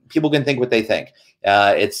people can think what they think,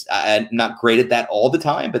 I'm not great at that all the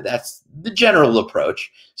time, but that's the general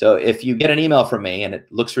approach. So if you get an email from me and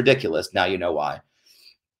it looks ridiculous, now you know why.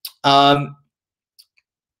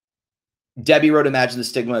 Debbie wrote, imagine the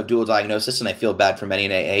stigma of dual diagnosis, and I feel bad for many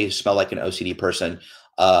in AA who smell like an OCD person,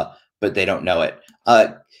 but they don't know it.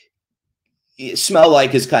 Smell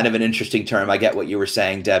like is kind of an interesting term. I get what you were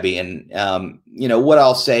saying, Debbie. And, you know, what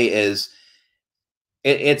I'll say is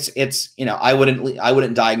it's, you know, I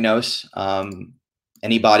wouldn't diagnose,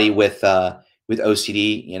 anybody with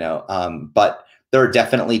OCD, you know, but there are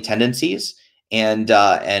definitely tendencies, and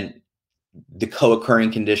the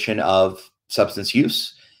co-occurring condition of substance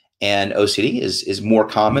use and OCD is more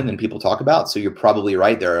common than people talk about. So you're probably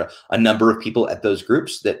right. There are a number of people at those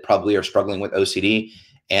groups that probably are struggling with OCD.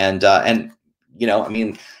 And you know, I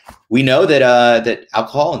mean, we know that that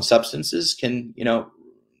alcohol and substances can, you know,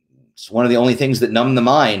 it's one of the only things that numb the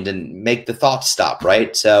mind and make the thoughts stop,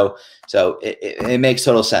 right? So it makes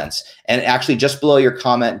total sense. And actually, just below your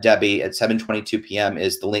comment, Debbie, at 7:22 p.m.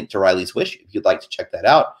 is the link to Riley's Wish, if you'd like to check that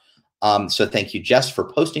out. So thank you, Jess, for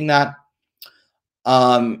posting that.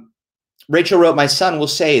 Rachel wrote, my son will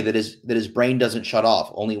say that his brain doesn't shut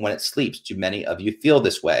off, only when it sleeps. Do many of you feel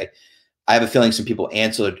this way? I have a feeling some people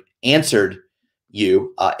answered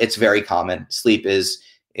you. It's very common. Sleep is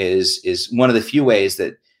is one of the few ways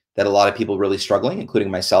that a lot of people really struggling,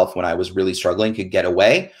 including myself when I was really struggling, could get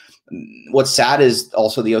away. What's sad is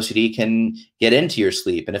also the OCD can get into your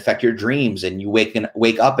sleep and affect your dreams, and you wake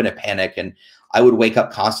up in a panic. And I would wake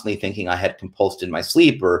up constantly thinking I had compulsed in my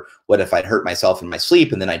sleep, or what if I'd hurt myself in my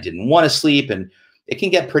sleep and then I didn't want to sleep, and it can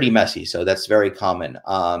get pretty messy. So that's very common.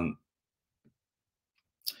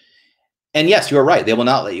 And yes, you're right. They will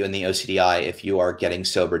not let you in the OCDI if you are getting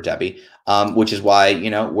sober, Debbie, which is why, you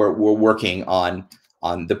know, we're working on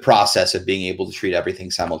the process of being able to treat everything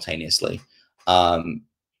simultaneously.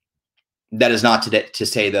 That is not to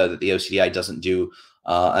say, though, that the OCDI doesn't do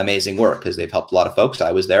amazing work, because they've helped a lot of folks.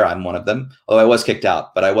 I was there. I'm one of them. Although I was kicked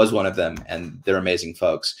out, but I was one of them, and they're amazing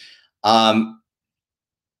folks.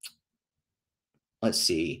 Let's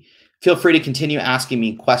see. Feel free to continue asking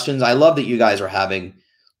me questions. I love that you guys are having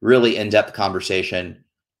really in-depth conversation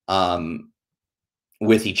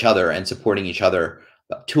with each other and supporting each other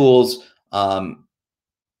about tools.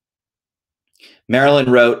 Marilyn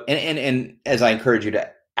wrote, and as I encourage you to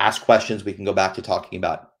ask questions, we can go back to talking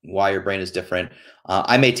about why your brain is different.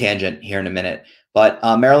 I may tangent here in a minute, but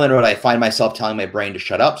Marilyn wrote, I find myself telling my brain to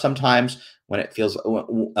shut up sometimes when it feels,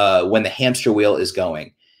 when the hamster wheel is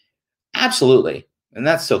going. Absolutely. And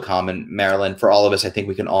that's so common, Marilyn, for all of us. I think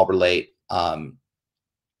we can all relate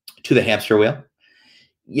to the hamster wheel.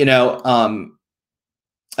 You know,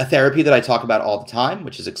 a therapy that I talk about all the time,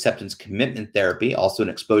 which is acceptance commitment therapy, also an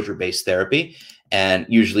exposure-based therapy, and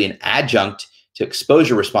usually an adjunct to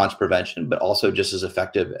exposure response prevention, but also just as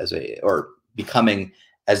effective as or becoming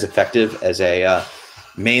as effective as a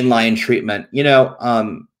mainline treatment. You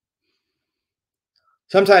know,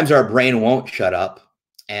 sometimes our brain won't shut up,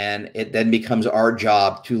 and it then becomes our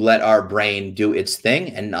job to let our brain do its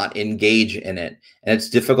thing and not engage in it. And it's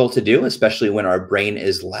difficult to do, especially when our brain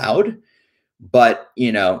is loud. But,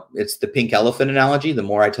 you know, it's the pink elephant analogy. The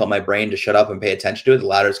more I tell my brain to shut up and pay attention to it, the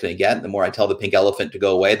louder it's going to get. And the more I tell the pink elephant to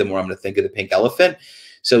go away, the more I'm going to think of the pink elephant.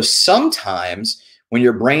 So sometimes when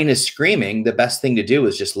your brain is screaming, the best thing to do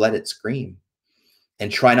is just let it scream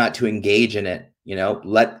and try not to engage in it. You know,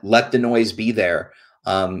 let the noise be there.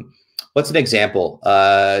 What's an example?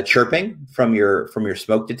 Chirping from your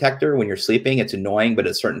smoke detector when you're sleeping. It's annoying, but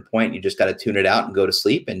at a certain point, you just got to tune it out and go to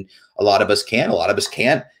sleep. And a lot of us can. A lot of us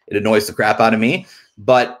can't. It annoys the crap out of me.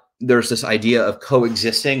 But there's this idea of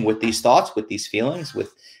coexisting with these thoughts, with these feelings,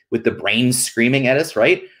 with the brain screaming at us,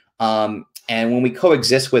 right? And when we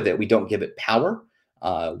coexist with it, we don't give it power.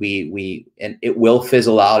 And it will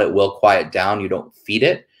fizzle out. It will quiet down. You don't feed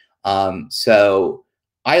it. So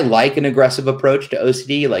I like an aggressive approach to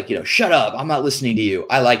OCD, like, you know, shut up, I'm not listening to you.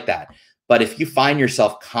 I like that. But if you find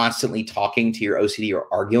yourself constantly talking to your OCD or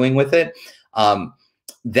arguing with it,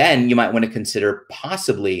 then you might want to consider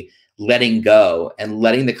possibly letting go and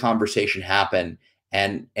letting the conversation happen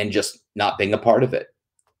and just not being a part of it.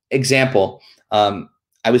 Example,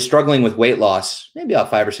 I was struggling with weight loss maybe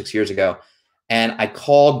about 5 or 6 years ago, and I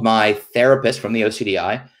called my therapist from the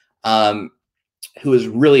OCDI, who is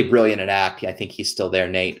really brilliant at ACT. I think he's still there,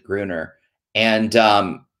 Nate Gruner. And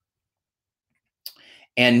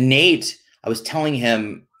Nate, I was telling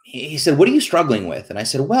him, he said, what are you struggling with? And I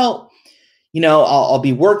said, well, you know, I'll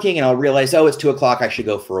be working and I'll realize, oh, it's 2 o'clock, I should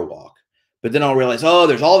go for a walk. But then I'll realize, oh,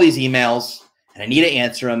 there's all these emails and I need to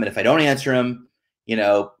answer them. And if I don't answer them, you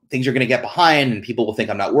know, things are going to get behind and people will think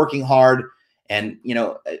I'm not working hard. And, you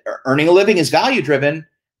know, earning a living is value driven,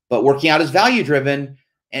 but working out is value driven.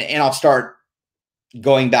 And I'll start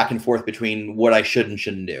going back and forth between what I should and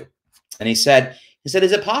shouldn't do. And he said, is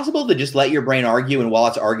it possible to just let your brain argue, and while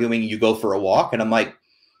it's arguing, you go for a walk? And I'm like,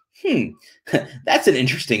 that's an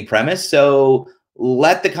interesting premise. So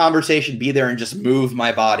let the conversation be there and just move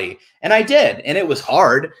my body. And I did. And it was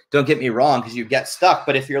hard. Don't get me wrong, because you get stuck.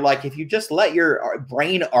 But if you just let your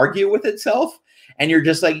brain argue with itself, and you're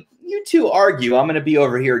just like, you two argue, I'm going to be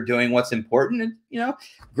over here doing what's important. And, you know,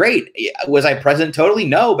 great. Was I present? Totally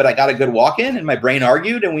no, but I got a good walk in and my brain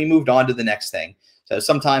argued and we moved on to the next thing. So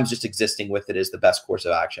sometimes just existing with it is the best course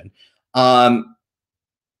of action.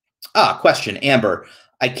 Question, Amber.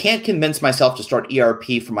 I can't convince myself to start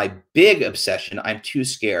ERP for my big obsession. I'm too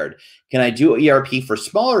scared. Can I do ERP for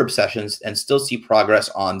smaller obsessions and still see progress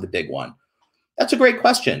on the big one? That's a great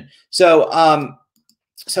question. So,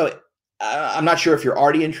 I'm not sure if you're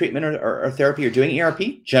already in treatment or therapy or doing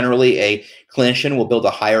ERP. Generally, a clinician will build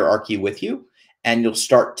a hierarchy with you, and you'll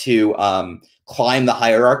start to climb the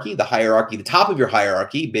hierarchy. The top of your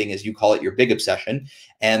hierarchy being, as you call it, your big obsession,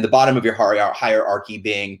 and the bottom of your hierarchy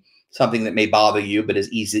being something that may bother you, but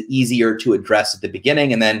is easier to address at the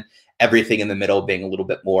beginning, and then everything in the middle being a little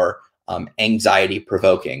bit more anxiety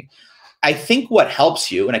provoking. I think what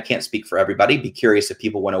helps you, and I can't speak for everybody, be curious if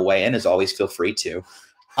people want to weigh in, as always, feel free to.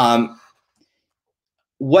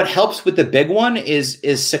 What helps with the big one is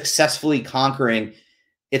successfully conquering.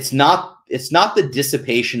 It's not the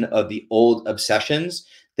dissipation of the old obsessions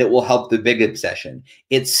that will help the big obsession.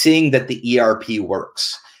 It's seeing that the ERP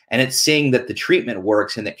works, and it's seeing that the treatment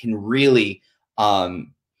works, and that can really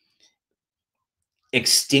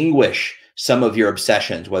extinguish some of your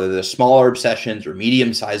obsessions, whether they're smaller obsessions or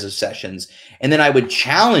medium-sized obsessions. And then I would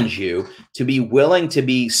challenge you to be willing to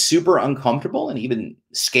be super uncomfortable and even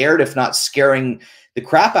scared, if not scaring the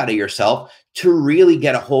crap out of yourself, to really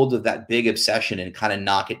get a hold of that big obsession and kind of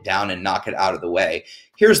knock it down and knock it out of the way.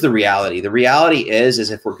 Here's the reality. The reality is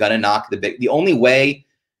if we're going to knock the only way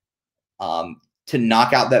to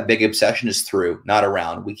knock out that big obsession is through, not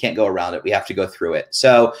around. We can't go around it. We have to go through it.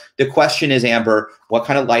 So the question is, Amber, what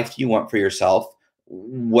kind of life do you want for yourself?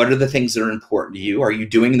 What are the things that are important to you? Are you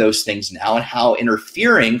doing those things now? And how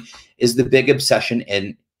interfering is the big obsession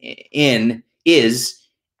in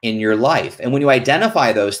your life? And when you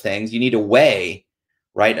identify those things, you need to weigh,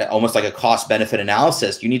 right? Almost like a cost benefit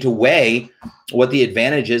analysis. You need to weigh what the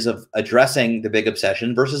advantage is of addressing the big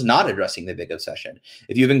obsession versus not addressing the big obsession.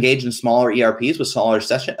 If you've engaged in smaller ERPs with smaller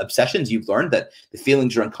obsessions, you've learned that the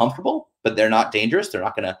feelings are uncomfortable, but they're not dangerous. They're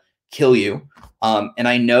not going to kill you. And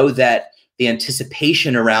I know that the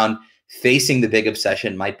anticipation around facing the big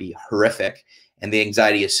obsession might be horrific and the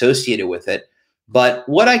anxiety associated with it. But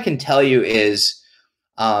what I can tell you is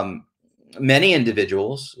many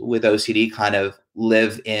individuals with OCD kind of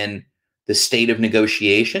live in the state of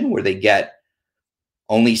negotiation where they get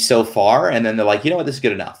only so far, and then they're like, you know what, this is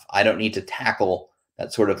good enough. I don't need to tackle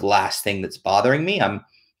that sort of last thing that's bothering me.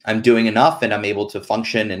 I'm doing enough, and I'm able to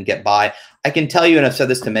function and get by. I can tell you, and I've said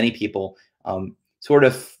this to many people, sort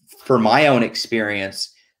of for my own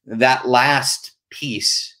experience, that last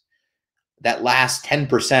piece, that last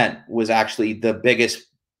 10% was actually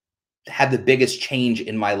had the biggest change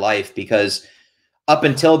in my life, because up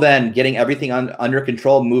until then, getting everything under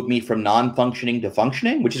control moved me from non-functioning to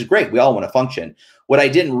functioning, which is great. We all want to function. What I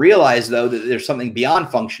didn't realize, though, that there's something beyond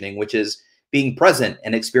functioning, which is being present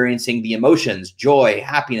and experiencing the emotions, joy,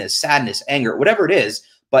 happiness, sadness, anger, whatever it is,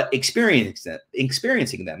 but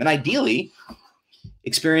experiencing them. And ideally,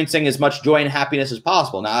 experiencing as much joy and happiness as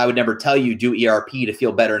possible. Now, I would never tell you do ERP to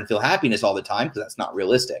feel better and feel happiness all the time, because that's not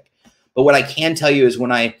realistic. But what I can tell you is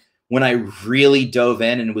when I really dove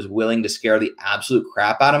in and was willing to scare the absolute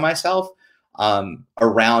crap out of myself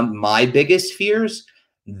around my biggest fears,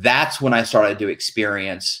 that's when I started to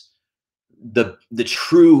experience the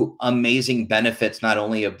true amazing benefits, not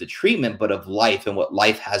only of the treatment, but of life and what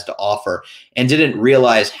life has to offer, and didn't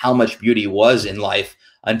realize how much beauty was in life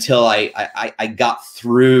until I got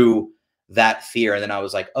through that fear. And then I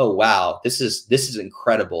was like, oh, wow, this is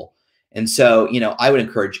incredible. And so, I would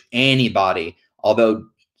encourage anybody, although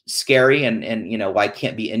scary and I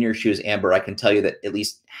can't be in your shoes, Amber, I can tell you that at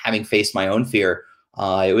least having faced my own fear,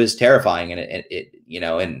 it was terrifying, and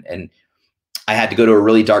and I had to go to a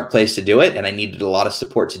really dark place to do it, and I needed a lot of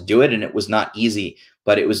support to do it, and it was not easy,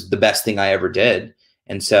 but it was the best thing I ever did.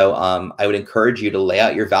 And so I would encourage you to lay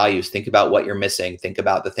out your values, think about what you're missing, think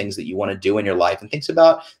about the things that you want to do in your life, and think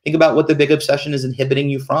about what the big obsession is inhibiting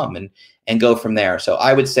you from, and go from there. So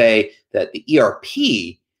I would say that the ERP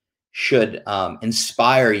should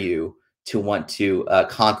inspire you to want to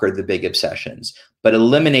conquer the big obsessions, but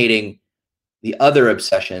eliminating the other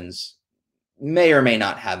obsessions may or may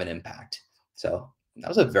not have an impact. So that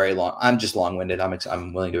was a very long, I'm just long-winded.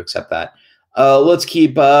 I'm willing to accept that. Let's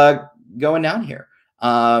keep going down here.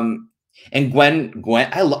 And Gwen,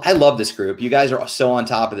 I love this group. You guys are so on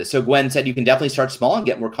top of this. So Gwen said, you can definitely start small and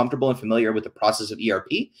get more comfortable and familiar with the process of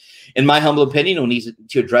ERP. In my humble opinion, you'll need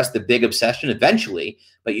to address the big obsession eventually,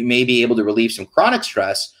 but you may be able to relieve some chronic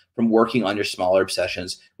stress from working on your smaller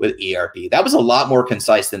obsessions with ERP. That was a lot more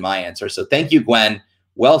concise than my answer. So thank you, Gwen.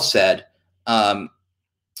 Well said.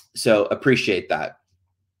 So appreciate that.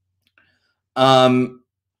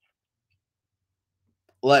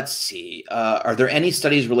 Let's see. Are there any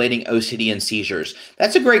studies relating OCD and seizures?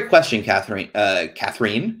 That's a great question, Catherine. I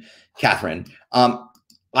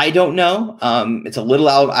don't know. It's a little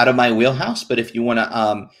out of my wheelhouse, but if you want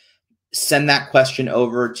to send that question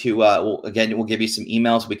over to, again, we'll give you some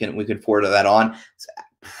emails. We can forward that on. It's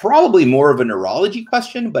probably more of a neurology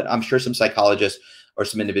question, but I'm sure some psychologists or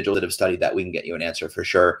some individuals that have studied that, we can get you an answer for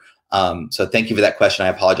sure. So thank you for that question. I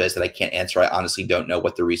apologize that I can't answer. I honestly don't know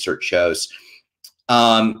what the research shows.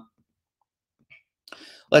 Let's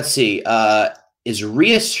see. Is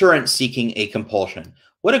reassurance seeking a compulsion?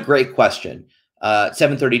 What a great question.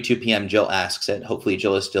 7:32 p.m. Jill asks it. Hopefully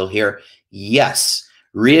Jill is still here. Yes.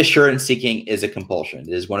 Reassurance seeking is a compulsion.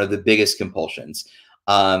 It is one of the biggest compulsions.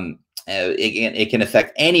 It can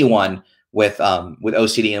affect anyone with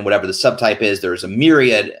OCD and whatever the subtype is. There's a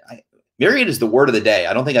myriad. Myriad is the word of the day.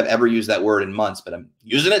 I don't think I've ever used that word in months, but I'm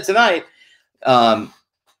using it tonight.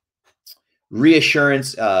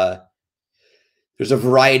 Reassurance. There's a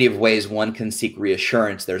variety of ways one can seek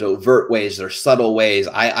reassurance. There's overt ways, there's subtle ways.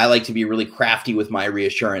 I like to be really crafty with my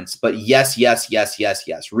reassurance, but yes.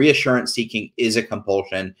 Reassurance seeking is a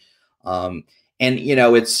compulsion. And you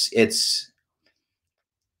know, that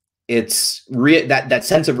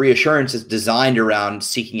sense of reassurance is designed around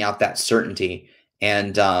seeking out that certainty.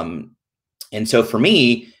 And so for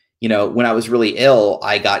me, you know, when I was really ill,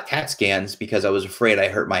 I got CAT scans because I was afraid I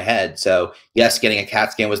hurt my head. So yes, getting a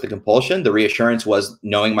CAT scan was the compulsion. The reassurance was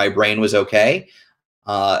knowing my brain was okay.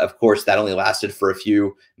 Of course, that only lasted for a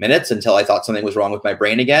few minutes until I thought something was wrong with my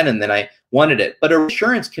brain again, and then I wanted it. But a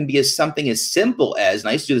reassurance can be something as simple as, and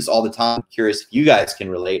I used to do this all the time, I'm curious if you guys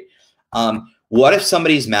can relate. What if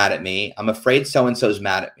somebody's mad at me? I'm afraid so-and-so's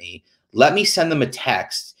mad at me. Let me send them a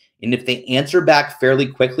text. And if they answer back fairly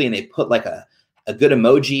quickly and they put like a good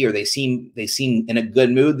emoji, or they seem in a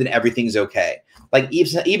good mood, then everything's okay. Like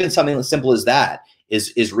even something as simple as that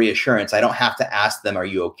is reassurance. I don't have to ask them, are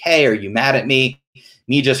you okay? Are you mad at me?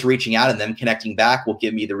 Me just reaching out and them connecting back will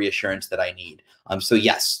give me the reassurance that I need. So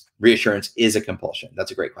yes, reassurance is a compulsion.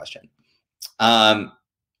 That's a great question. Freedom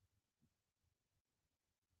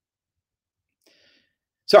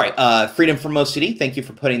from OCD. Thank you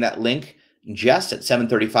for putting that link, Jess, at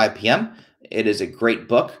 7:35 p.m. It is a great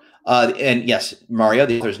book. And yes, Mario,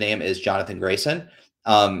 the author's name is Jonathan Grayson.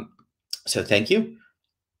 So thank you.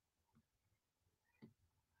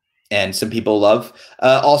 And some people love.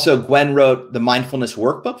 Also, Gwen wrote the Mindfulness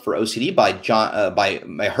Workbook for OCD by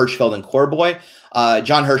Hirschfeld and Corboy.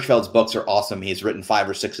 John Hirschfeld's books are awesome. He's written 5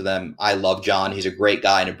 or 6 of them. I love John. He's a great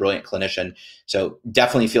guy and a brilliant clinician. So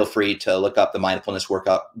definitely feel free to look up the Mindfulness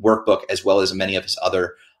Workbook, as well as many of his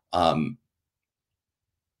other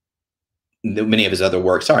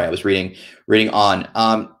work. Sorry, I was reading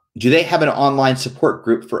on. Do they have an online support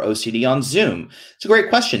group for OCD on Zoom? It's a great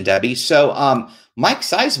question, Debbie. So Mike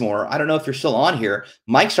Sizemore, I don't know if you're still on here.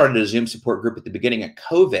 Mike started a Zoom support group at the beginning of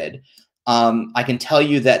COVID. I can tell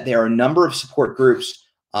you that there are a number of support groups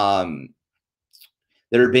that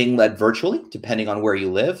are being led virtually, depending on where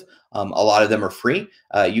you live. A lot of them are free.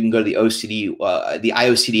 You can go to the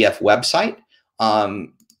IOCDF website,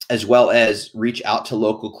 as well as reach out to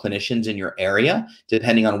local clinicians in your area,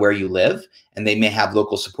 depending on where you live. And they may have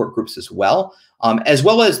local support groups as well.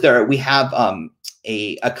 We have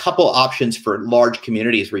a couple options for large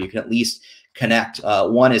communities where you can at least connect.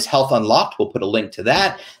 One is Health Unlocked. We'll put a link to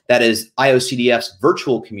that. That is IOCDF's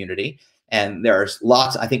virtual community. And there's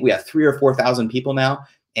lots, I think we have 3,000 or 4,000 people now.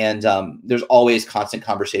 And there's always constant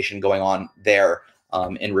conversation going on there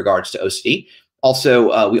in regards to OCD.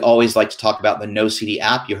 Also, we always like to talk about the NoCD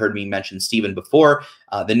app. You heard me mention Stephen before.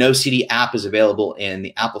 The NoCD app is available in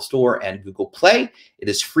the Apple Store and Google Play. It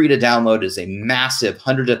is free to download. It is a massive,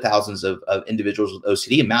 hundreds of thousands of individuals with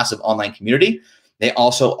OCD, a massive online community. They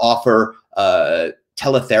also offer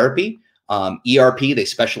teletherapy, ERP. They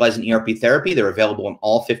specialize in ERP therapy. They're available in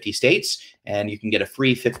all 50 states, and you can get a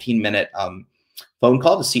free 15-minute phone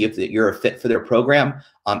call to see if you're a fit for their program.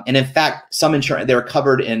 And in fact, they're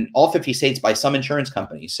covered in all 50 states by some insurance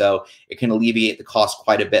companies. So it can alleviate the cost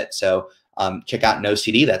quite a bit. So check out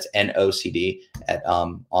NoCD, that's NOCD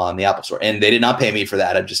on the Apple Store. And they did not pay me for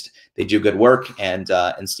that. They do good work, and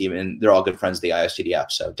Steven, they're all good friends of the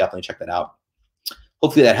IOCDF. So definitely check that out.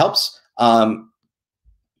 Hopefully that helps. And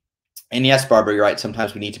yes, Barbara, you're right.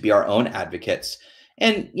 Sometimes we need to be our own advocates.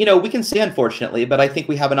 And, you know, we can say unfortunately, but I think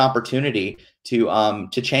we have an opportunity to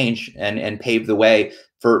change and pave the way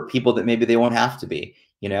for people that maybe they won't have to be.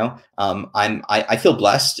 You know, I feel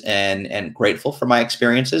blessed and grateful for my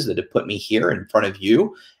experiences that have put me here in front of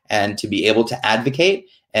you and to be able to advocate.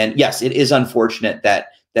 And yes, it is unfortunate that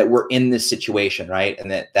we're in this situation, right? And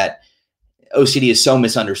that OCD is so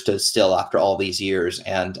misunderstood still after all these years,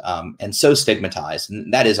 and so stigmatized,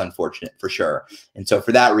 and that is unfortunate for sure. And so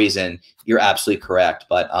for that reason, you're absolutely correct.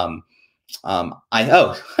 But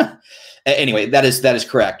anyway, that is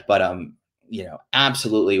correct. But you know,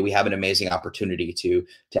 absolutely, we have an amazing opportunity to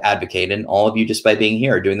advocate, and all of you, just by being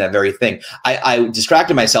here, are doing that very thing. I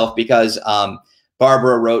distracted myself because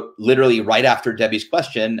Barbara wrote literally right after Debbie's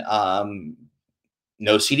question.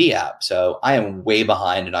 NoCD app. So I am way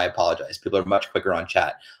behind, and I apologize. People are much quicker on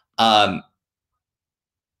chat.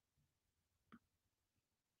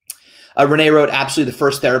 Renee wrote, absolutely, the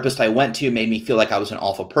first therapist I went to made me feel like I was an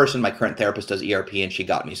awful person. My current therapist does ERP, and she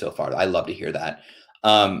got me so far. I love to hear that.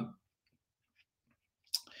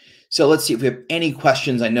 So let's see if we have any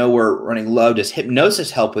questions. I know we're running low. Does hypnosis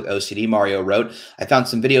help with OCD? Mario wrote. I found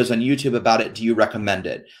some videos on YouTube about it. Do you recommend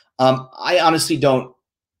it? I honestly don't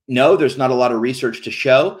know. There's not a lot of research to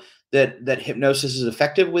show that hypnosis is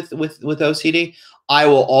effective with OCD. I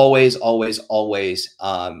will always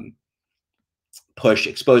push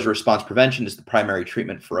exposure response prevention as the primary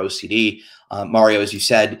treatment for OCD. Mario, as you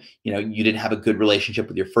said, you didn't have a good relationship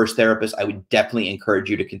with your first therapist. I would definitely encourage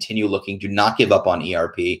you to continue looking. Do not give up on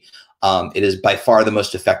ERP. It is by far the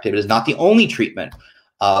most effective. It is not the only treatment,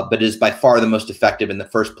 but it is by far the most effective in the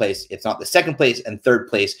first place. It's not the second place, and third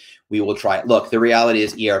place, we will try it. Look, the reality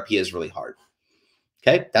is ERP is really hard.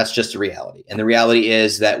 Okay, that's just the reality. And the reality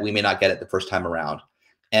is that we may not get it the first time around.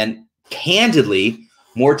 And candidly,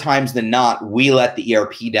 more times than not, we let the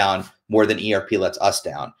ERP down more than ERP lets us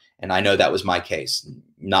down. And I know that was my case.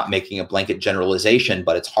 Not making a blanket generalization,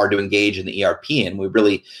 but it's hard to engage in the ERP. And we're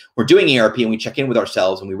doing ERP and we check in with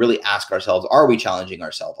ourselves and we really ask ourselves, are we challenging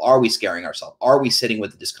ourselves? Are we scaring ourselves? Are we sitting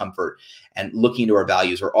with the discomfort and looking to our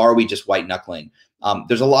values, or are we just white knuckling?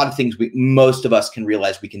 There's a lot of things most of us can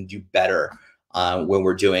realize we can do better when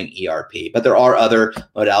we're doing ERP. But there are other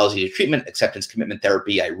modalities of treatment. Acceptance commitment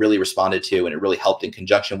therapy I really responded to, and it really helped in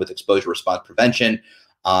conjunction with exposure response prevention,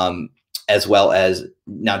 as well as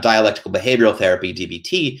now dialectical behavioral therapy,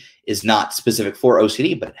 DBT, is not specific for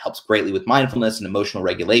OCD, but it helps greatly with mindfulness and emotional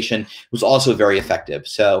regulation. It was also very effective.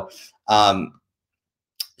 So,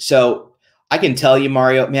 so I can tell you,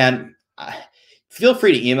 Mario, man, feel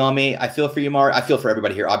free to email me. I feel for you, Mario. I feel for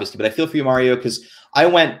everybody here, obviously, but I feel for you, Mario, because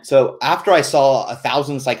so after I saw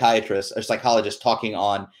 1,000 psychiatrists or psychologists talking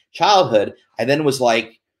on childhood, I then was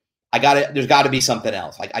like, there's got to be something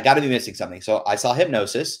else. Like, I got to be missing something. So I saw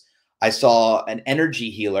hypnosis. I saw an energy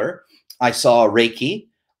healer. I saw Reiki.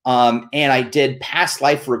 And I did past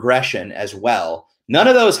life regression as well. None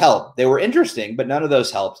of those helped. They were interesting, but none of those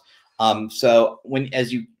helped. So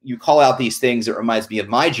as you call out these things, it reminds me of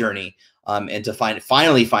my journey and to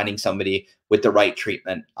finally finding somebody with the right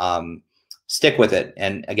treatment. Stick with it.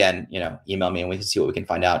 And again, email me and we can see what we can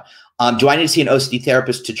find out. Do I need to see an OCD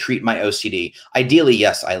therapist to treat my OCD? Ideally,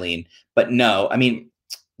 yes, Eileen, but no. I mean,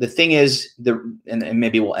 the thing is, and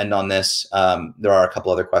maybe we'll end on this. There are a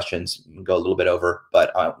couple other questions, we'll go a little bit over,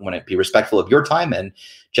 but I want to be respectful of your time and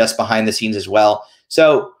just behind the scenes as well.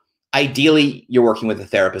 So ideally, you're working with a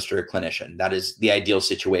therapist or a clinician. That is the ideal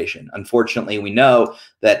situation. Unfortunately, we know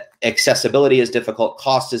that accessibility is difficult,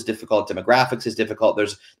 cost is difficult, demographics is difficult.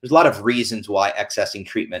 There's a lot of reasons why accessing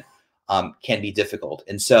treatment can be difficult.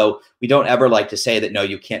 And so we don't ever like to say that, no,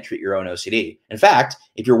 you can't treat your own OCD. In fact,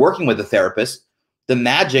 if you're working with a therapist, the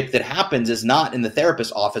magic that happens is not in the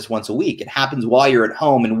therapist's office once a week. It happens while you're at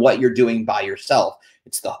home and what you're doing by yourself.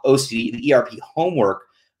 It's the OCD, the ERP homework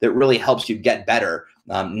that really helps you get better.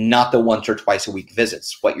 Not the once or twice a week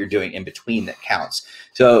visits, what you're doing in between that counts.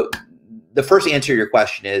 So the first answer to your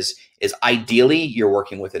question is ideally you're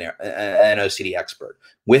working with an OCD expert.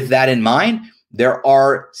 With that in mind, there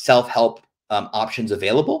are self-help options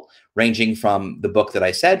available, ranging from the book that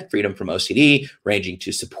I said, Freedom from OCD, ranging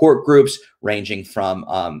to support groups, ranging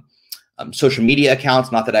from social media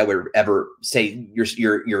accounts. Not that I would ever say your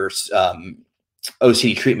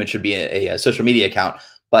OCD treatment should be a social media account,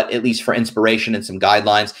 but at least for inspiration and some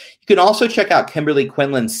guidelines. You can also check out Kimberly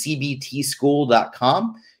Quinlan's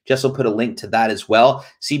cbtschool.com. Jess will put a link to that as well.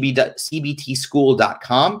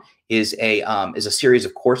 cbtschool.com is a series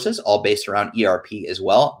of courses all based around ERP as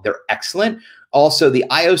well. They're excellent. Also, the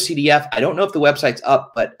IOCDF, I don't know if the website's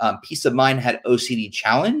up, but Peace of Mind had OCD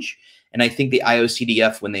Challenge. And I think the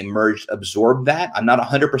IOCDF, when they merged, absorbed that. I'm not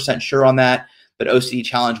 100% sure on that. But OCD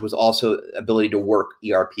Challenge was also ability to work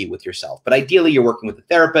ERP with yourself. But ideally, you're working with a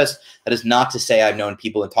therapist. That is not to say I've known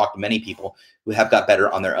people and talked to many people who have got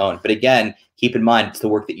better on their own. But again, keep in mind, it's the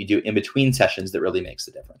work that you do in between sessions that really makes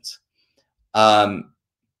the difference.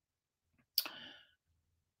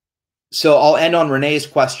 So I'll end on Renee's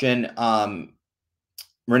question.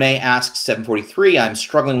 Renee asks, 743, I'm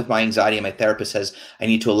struggling with my anxiety and my therapist says I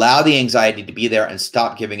need to allow the anxiety to be there and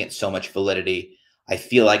stop giving it so much validity. I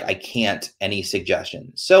feel like I can't. Any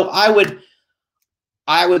suggestions? So I would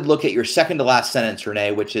look at your second to last sentence,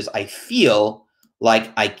 Renee, which is I feel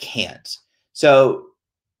like I can't. So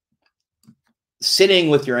sitting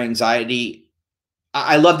with your anxiety,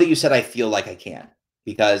 I love that you said I feel like I can't,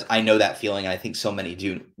 because I know that feeling. And I think so many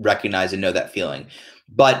do recognize and know that feeling.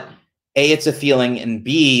 But A, it's a feeling, and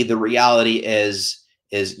B, the reality is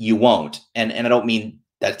you won't. And I don't mean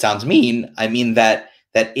that sounds mean. I mean that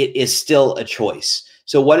it is still a choice.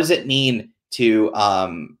 So what does it mean to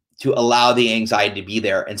allow the anxiety to be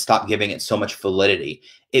there and stop giving it so much validity?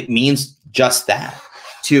 It means just that,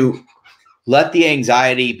 to Let the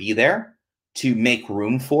anxiety be there, to make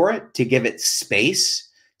room for it, to give it space,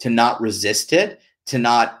 to not resist it, to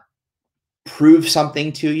not prove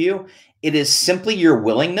something to you. It is simply your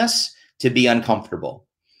willingness to be uncomfortable.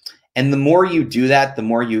 And the more you do that, the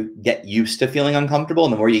more you get used to feeling uncomfortable.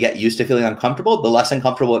 And the more you get used to feeling uncomfortable, the less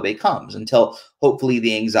uncomfortable it becomes, until hopefully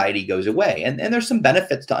the anxiety goes away. And there's some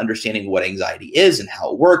benefits to understanding what anxiety is and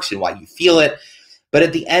how it works and why you feel it. But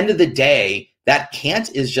at the end of the day, that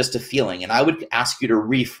can't is just a feeling. And I would ask you to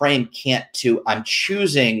reframe can't to I'm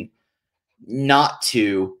choosing not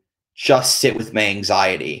to just sit with my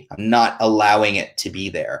anxiety. I'm not allowing it to be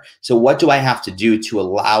there. So what do I have to do to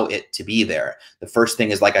allow it to be there? The first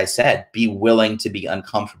thing is, like I said, be willing to be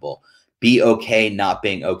uncomfortable. Be okay not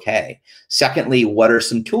being okay. Secondly, what are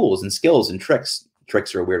some tools and skills and tricks?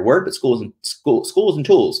 Tricks are a weird word, but schools and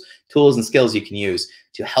tools and skills you can use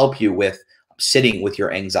to help you with sitting with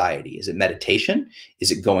your anxiety. Is it meditation?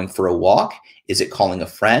 Is it going for a walk? Is it calling a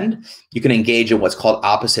friend? You can engage in what's called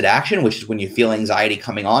opposite action, which is when you feel anxiety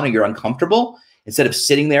coming on or you're uncomfortable, instead of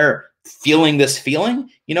sitting there feeling this feeling,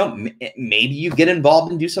 you know, maybe you get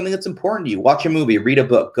involved and do something that's important to you. Watch a movie, read a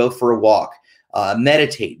book, go for a walk,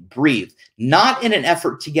 meditate, breathe, not in an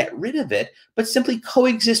effort to get rid of it, but simply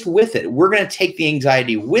coexist with it. We're going to take the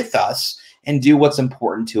anxiety with us and do what's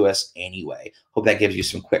important to us anyway. Hope that gives you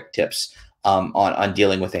some quick tips on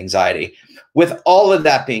dealing with anxiety. With all of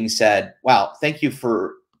that being said, wow, thank you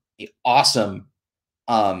for the awesome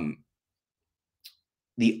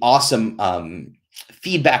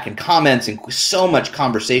feedback and comments and so much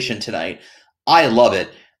conversation tonight. I love it.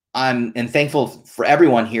 I'm thankful for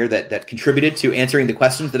everyone here that contributed to answering the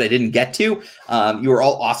questions that I didn't get to. You were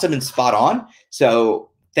all awesome and spot on. So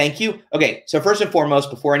thank you. Okay, so first and foremost,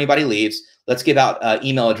 before anybody leaves, let's give out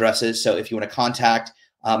email addresses. So if you want to contact,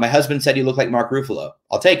 my husband said you look like Mark Ruffalo.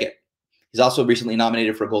 I'll take it. He's also recently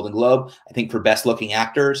nominated for a Golden Globe, I think for Best Looking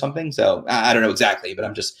Actor or something. So I don't know exactly, but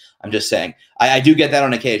I'm just saying. I do get that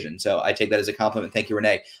on occasion, so I take that as a compliment. Thank you,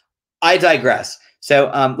 Renee. I digress. So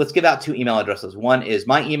let's give out 2 email addresses. One is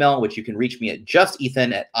my email, which you can reach me at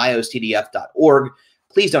justethan@iocdf.org.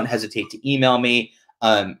 Please don't hesitate to email me.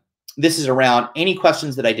 This is around any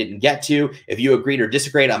questions that I didn't get to. If you agreed or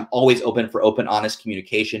disagreed, I'm always open for open, honest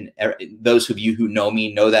communication. Those of you who know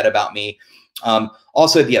me know that about me.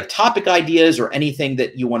 Also, if you have topic ideas or anything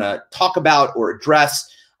that you want to talk about or address,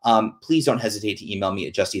 please don't hesitate to email me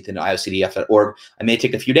at justethan@iocdf.org. I may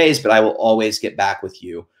take a few days, but I will always get back with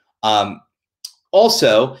you.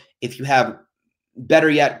 Also, if you have, better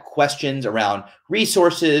yet, questions around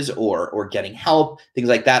resources or getting help, things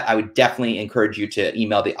like that, I would definitely encourage you to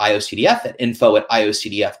email the IOCDF at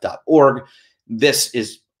info@iocdf.org. This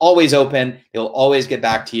is always open. It'll always get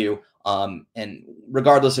back to you. And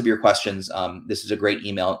regardless of your questions, this is a great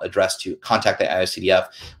email address to contact the IOCDF,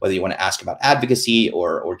 whether you want to ask about advocacy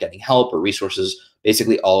or getting help or resources,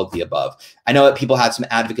 basically all of the above. I know that people had some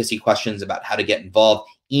advocacy questions about how to get involved.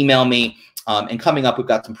 Email me. And coming up, we've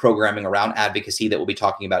got some programming around advocacy that we'll be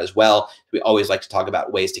talking about as well. We always like to talk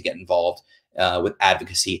about ways to get involved with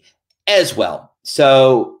advocacy as well.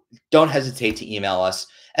 So don't hesitate to email us.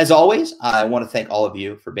 As always, I want to thank all of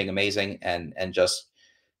you for being amazing and just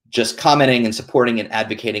commenting and supporting and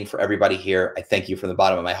advocating for everybody here. I thank you from the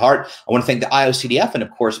bottom of my heart. I want to thank the IOCDF and,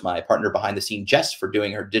 of course, my partner behind the scene, Jess, for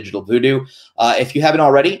doing her digital voodoo. If you haven't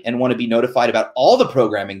already and want to be notified about all the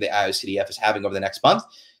programming the IOCDF is having over the next month,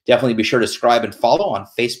 definitely be sure to subscribe and follow on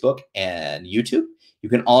Facebook and YouTube. You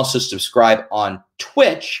can also subscribe on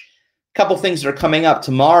Twitch. A couple things that are coming up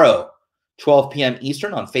tomorrow, 12 p.m.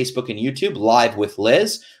 Eastern on Facebook and YouTube, live with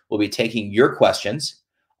Liz. We'll be taking your questions.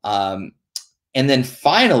 And then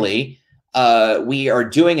finally, we are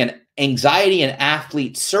doing an anxiety and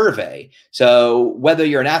athlete survey. So whether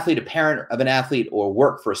you're an athlete, a parent of an athlete, or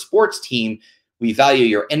work for a sports team, we value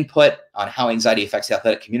your input on how anxiety affects the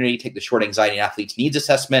athletic community. Take the short anxiety and athletes needs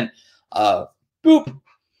assessment. Boop.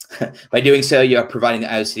 By doing so, you are providing the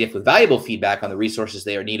IOCDF with valuable feedback on the resources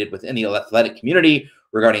they are needed within the athletic community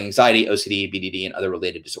regarding anxiety, OCD, BDD, and other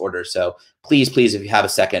related disorders. So please, if you have a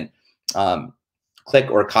second, click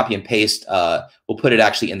or copy and paste. We'll put it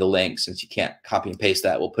actually in the link, since you can't copy and paste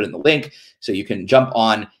that. We'll put it in the link so you can jump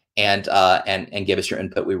on and give us your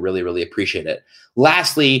input. We really, really appreciate it.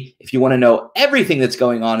 Lastly, if you want to know everything that's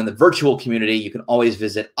going on in the virtual community, you can always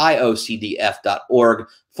visit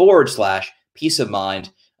iocdf.org/peace of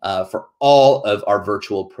mind for all of our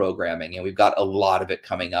virtual programming. And we've got a lot of it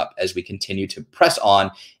coming up as we continue to press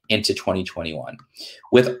on into 2021.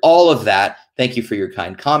 With all of that, thank you for your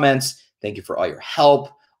kind comments. Thank you for all your help.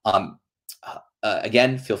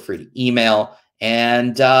 Again, feel free to email.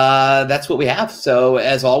 And that's what we have. So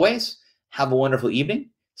as always, have a wonderful evening.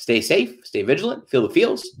 Stay safe, stay vigilant, feel the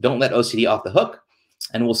feels. Don't let OCD off the hook.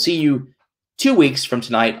 And we'll see you 2 weeks from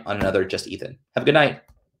tonight on another Just Ethan. Have a good night.